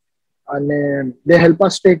 and they help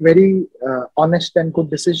us take very honest and good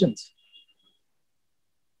decisions.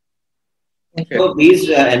 Okay. So these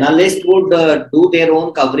analysts would do their own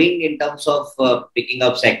covering in terms of picking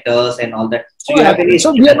up sectors and all that. So you have any?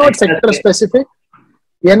 So we are not sector specific.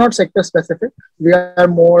 We are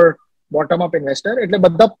more bottom up investor. એટલે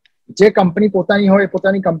બધા જે company પોતાની હોય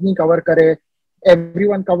પોતાની કંપની cover કરે.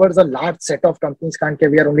 Everyone covers a large set of companies, કારણ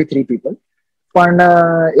કે we are only 3 people. But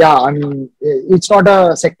yeah, I mean, it's not a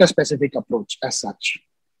sector specific approach as such.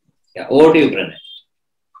 Yeah, over to you, Pranay.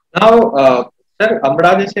 Now, sir,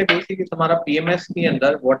 હમણાં જે છે basically તમારા PMS ની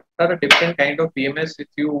અંદર what are the different kind of PMS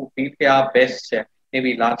which you feel કે આ best છે?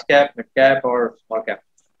 Maybe large cap, mid cap or small cap?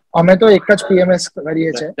 અમે તો એક જ PMS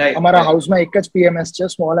કરીએ છે. અમારા હાઉસમાં એક જ PMS છે,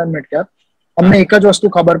 small and mid cap. અમને એક જ વસ્તુ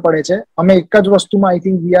ખબર પડે છે. અમે એક જ વસ્તુમાં I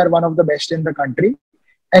think we are one of the best in the country,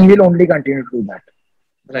 and we'll only continue to do that.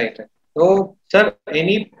 Right. So, sir,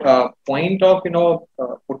 any point of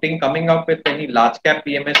coming up with any large cap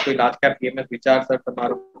PMS? કોઈ large cap PMS વિચાર sir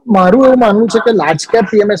તમારો? મારું એવું માનવું છે કે large cap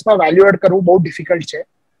PMS માં value add કરવું બહુ ડિફિકલ્ટ છે.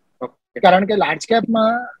 કારણ કે લાર્જ કેપમાં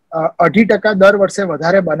 2.5% દર વર્ષે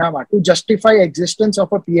વધારે બનાવવા to justify existence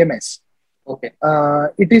of a PMS.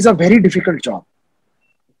 It is a very difficult job.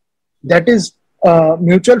 That is,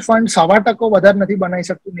 mutual fund 1.25% વધારે નથી બનાવી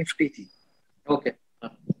શકતું નિફ્ટીથી.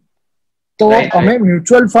 તો અમે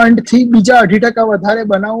મ્યુચ્યુઅલ ફંડ થી બીજા 2.5% વધારે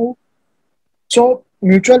બનાવવું, so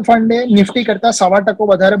મ્યુચ્યુઅલ ફંડને નિફ્ટી કરતા 1.25%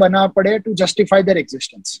 વધારે બનાવવા પડે ટુ જસ્ટિફાઈ ધેર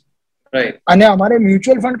એક્ઝિસ્ટન્સ. અને અમારે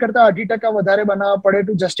મ્યુચ્યુઅલ ફંડ કરતા 2.5% વધારે બનાવવા પડે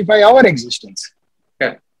ટુ જસ્ટિફાઈ અવર એક્ઝિસ્ટન્સ.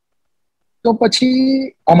 તો પછી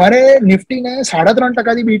અમારે નિફ્ટીને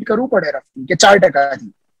 3.5% થી બીટ કરવું પડે રફલી, કે 4%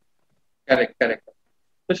 થી. કરેક્ટ.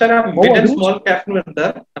 તો સર આ મિડ એન્ડ સ્મોલ કેપ ની અંદર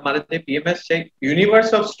તમારે જે PMS છે, યુનિવર્સ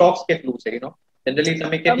ઓફ સ્ટોક્સ કેટલું છે? જનરલી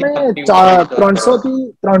તમે તમે કેટલી 300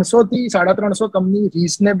 થી 350 કંપની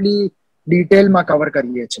રીઝનેબલી ડિટેલમાં કવર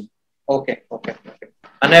કરીએ છીએ. Okay okay okay.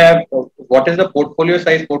 અને what is the portfolio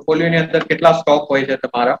size? પોર્ટફોલિયોની અંદર કેટલા સ્ટોક હોય છે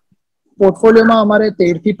તમારા? પોર્ટફોલિયોમાં અમારે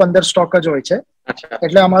 13 થી 15 સ્ટોક જ હોય છે. અચ્છા.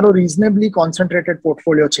 એટલે અમારો રીઝનેબલી કોન્સન્ટ્રેટેડ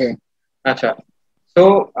પોર્ટફોલિયો છે. અચ્છા. So,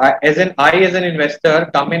 as an investor,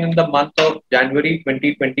 come in the month of January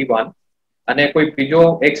 2021, અને કોઈ બીજો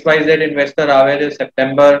XYZ ઇન્વેસ્ટર આવે છે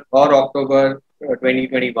સપ્ટેમ્બર ઓર ઓક્ટોબર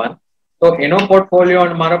 2021, તો એનો પોર્ટફોલિયો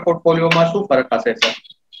અને મારા પોર્ટફોલિયોમાં શું ફરક હશે સર?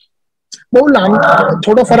 બહુ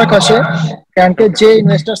થોડો ફરક હશે, કારણ કે જે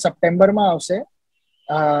ઇન્વેસ્ટર સપ્ટેમ્બરમાં આવશે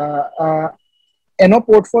એનો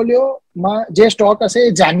પોર્ટફોલિયોમાં જે સ્ટોક હશે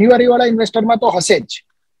એ જાન્યુઆરી વાળા ઇન્વેસ્ટરમાં તો હશે જ,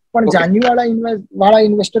 પણ જાન્યુઆરી વાળા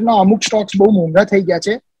ઇન્વેસ્ટરના અમુક સ્ટોક્સ બહુ મોંઘા થઈ ગયા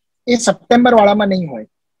છે, એ સપ્ટેમ્બર વાળામાં નહીં હોય.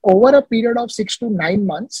 Over a period of 6 to 9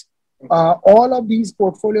 months, all of these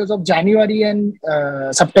portfolios of January and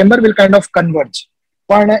September will kind of converge.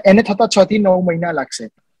 પણ એને થતા 6 થી 9 મહિના લાગશે.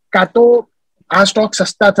 કાં તો આ સ્ટોક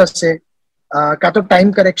સસ્તા થશે, કાં તો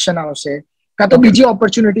ટાઈમ કરેક્શન આવશે, કાં તો બીજી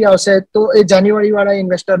ઓપોર્ચ્યુનિટી આવશે, તો એ જાન્યુઆરી વાળા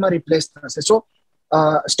ઇન્વેસ્ટરમાં રિપ્લેસ થશે. સો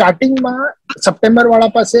સ્ટાર્ટિંગમાં સપ્ટેમ્બર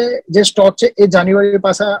વાળા પાસે જે સ્ટોક છે એ જાન્યુઆરી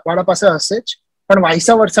વાળા પાસે હશે જ, પણ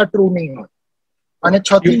વાઇસા વર્ષા ટ્રુ નહીં હોય. અને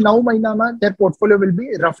 6 થી 9 મહિનામાં their portfolio will be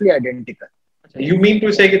roughly identical. You mean to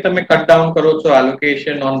say કે તમે કટ ડાઉન કરો છો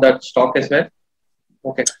allocation on that stock as well?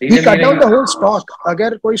 Okay. We cut down the whole stock.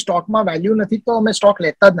 અગર કોઈ સ્ટોકમાં વેલ્યુ નથી તો અમે સ્ટોક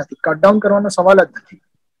લેતા જ નથી. કટ ડાઉન કરવાનો સવાલ જ નથી.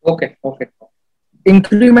 Okay okay.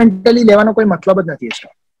 ઇન્ક્રીમેન્ટલી લેવાનો કોઈ મતલબ જ નથી એ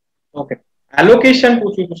સ્ટોક. ઓકે. allocation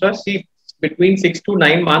પૂછું છું sir. See, between 6 to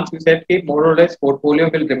 9 months you said કે more or less portfolio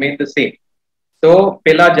will remain the same. So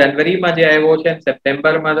પેલા જાન્યુઆરીમાં જે આવ્યો છે અને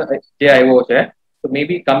સપ્ટેમ્બરમાં જે આવ્યો છે, so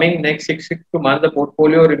maybe coming next 6 months the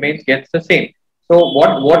portfolio remains gets the same. So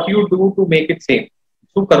what you do to make it same?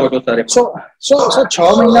 શું કરો છો સર? સો 6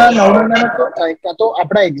 મહિના 9 મહિનાનો તો થાય, કાં તો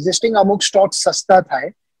આપણા એક્ઝિસ્ટિંગ અમુક સ્ટોક્સ સસ્તા થાય,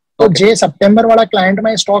 તો જે સપ્ટેમ્બર વાળા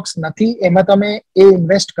ક્લાયન્ટમાં એ સ્ટોક્સ નથી એમાં તમે એ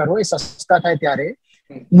ઇન્વેસ્ટ કરો, એ સસ્તા થાય ત્યારે.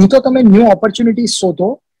 નહીં તો તમે ન્યૂ ઓપોર્ચ્યુનિટી શોધો,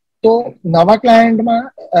 તો નવા ક્લાયન્ટમાં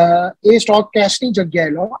એ સ્ટોક કેશની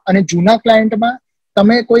જગ્યાએ લો, અને જૂના ક્લાયન્ટમાં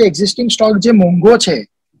તમે કોઈ એક્ઝિસ્ટિંગ સ્ટોક જે મોંઘો છે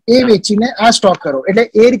એ વેચીને આ સ્ટોક કરો. એટલે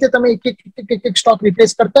એ રીતે તમે એક સ્ટોક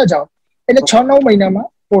રિપ્લેસ કરતા જાઓ, એટલે 6-9 મહિનામાં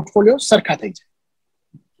પોર્ટફોલિયો સરખા થઈ જાય.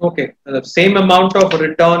 Okay. Same amount of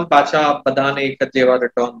return પાછા બધાને એક જ જેવા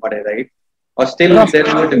રિટર્ન મળે, right? Or still there is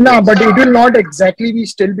a difference? ના, but it will not exactly be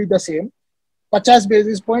still be the same. 50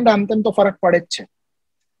 basis point આમ તેમ તો ફરક પડે જ છે.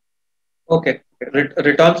 ઓકે.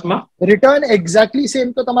 રિટર્ન્સમાં રિટર્ન એક્ઝેક્ટલી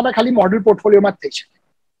સેમ તો તમારા ખાલી મોડલ પોર્ટફોલિયોમાં જ થઈ શકે.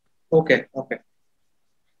 Okay okay.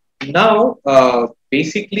 નાઉ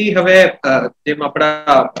બેસિકલી હવે જેમ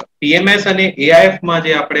આપણા પીએમએસ અને એઆઈએફ માં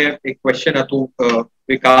જે આપણે એક ક્વેશ્ચન હતું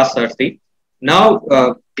વિકાસ સરથી. Now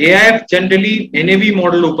AIF generally NAV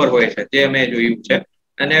model ઉપર હોય છે જે અમે જોયું છે,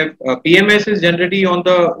 અને PMS is generally on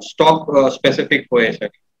the stock specific હોય છે.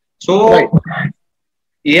 So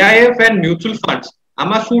AIF and mutual funds,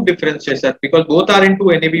 આમાં શું ડિફરન્સ છે sir? Because both are into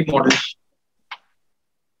NAV models.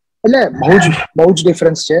 એટલે બહુ જ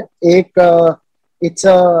ડિફરન્સ છે. એક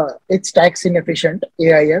it's tax inefficient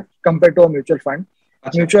AIF compared to a mutual fund.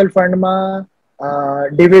 Mutual ફંડમાં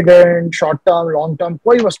dividend, short term, long term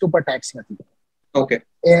કોઈ વસ્તુ પર ટેક્સ નથી. ઓકે.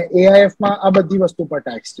 AIF માં આ બધી વસ્તુ પર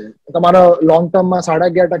ટેક્સ છે. તમારો લોંગ ટર્મમાં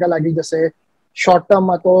 11.5% લાગી જશે, શોર્ટ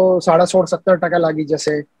ટર્મમાં તો 16-17% લાગી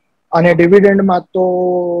જશે, અને ડિવિડન્ડમાં તો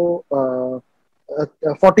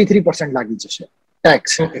 43% લાગી જશે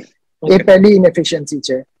ટેક્સ. એ પહેલી ઇનએફિશિયન્સી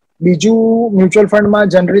છે. બીજું, મ્યુચ્યુઅલ ફંડમાં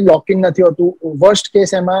જનરલી લોકિંગ નથી હોતું. વર્સ્ટ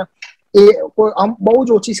કેસ એમાં એ આમ બહુ જ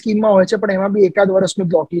ઓછી સ્કીમમાં હોય છે, પણ એમાં બી 1 વર્ષનું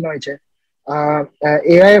જ લોકિન હોય છે.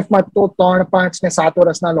 એઆઈએફમાં તો 3, 5 ને 7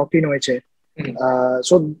 વર્ષના લોકિન હોય છે.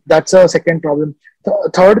 So that's a second problem.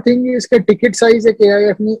 Third thing is કે ટિકિટ સાઇઝ એક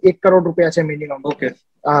એઆઈએફ ની 1 કરોડ રૂપિયા છે મિનિમમ. ઓકે.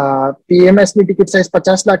 પીએમએસ ની ટિકિટ સાઇઝ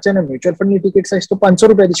 50 લાખ છે, અને મ્યુચ્યુઅલ ફંડ ની ટિકિટ સાઇઝ તો 500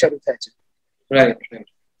 રૂપિયાથી શરૂ થાય છે. રાઈટ.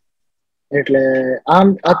 એટલે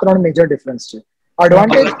આ 3 મેજર ડિફરન્સ છે.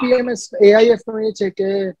 એડવાન્ટેજ પીએમએસ એઆઈએફ નો એ છે કે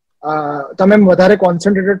તમે વધારે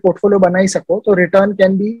કોન્સન્ટ્રેટેડ પોર્ટફોલિયો બનાવી શકો, તો return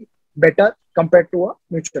can be better compared to a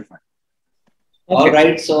mutual fund. All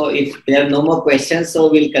right. So if there are no more questions, so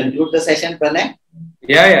we'll conclude the session, Pranay.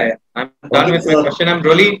 Yeah. I'm done with my question. I'm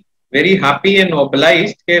really very happy and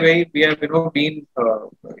obliged that we have been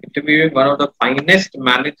interviewing one of the finest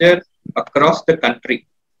managers across the country,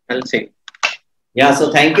 I'll say. Yeah,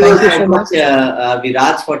 so thank you so much,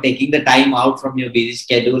 Viraj, for taking the time out from your busy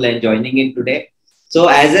schedule and joining in today. So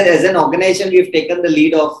as an organization, we've taken the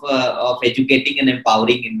lead of educating and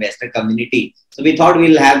empowering investor community. So we thought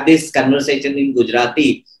we'll have this conversation in Gujarati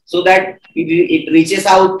so that it reaches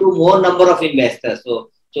out to more number of investors. So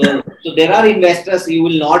So there are investors you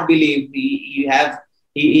will not believe.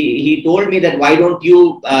 He told me that why don't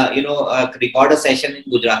you record a session in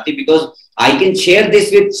Gujarati, because I can share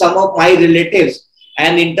this with some of my relatives,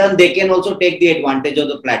 and in turn they can also take the advantage of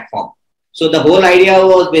the platform. So the whole idea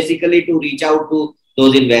was basically to reach out to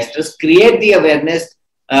those investors, create the awareness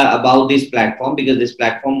about this platform, because this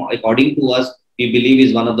platform, according to us, we believe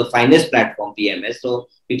is one of the finest platform PMS. So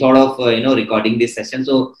we thought of recording this session.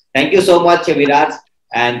 So thank you so much, Viraj,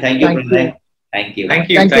 and thank you, Pranay. Thank you. Thank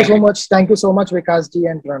you. Thank you so much. Thank you so much, Vikas ji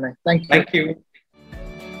and Pranay. Thank you. Thank you.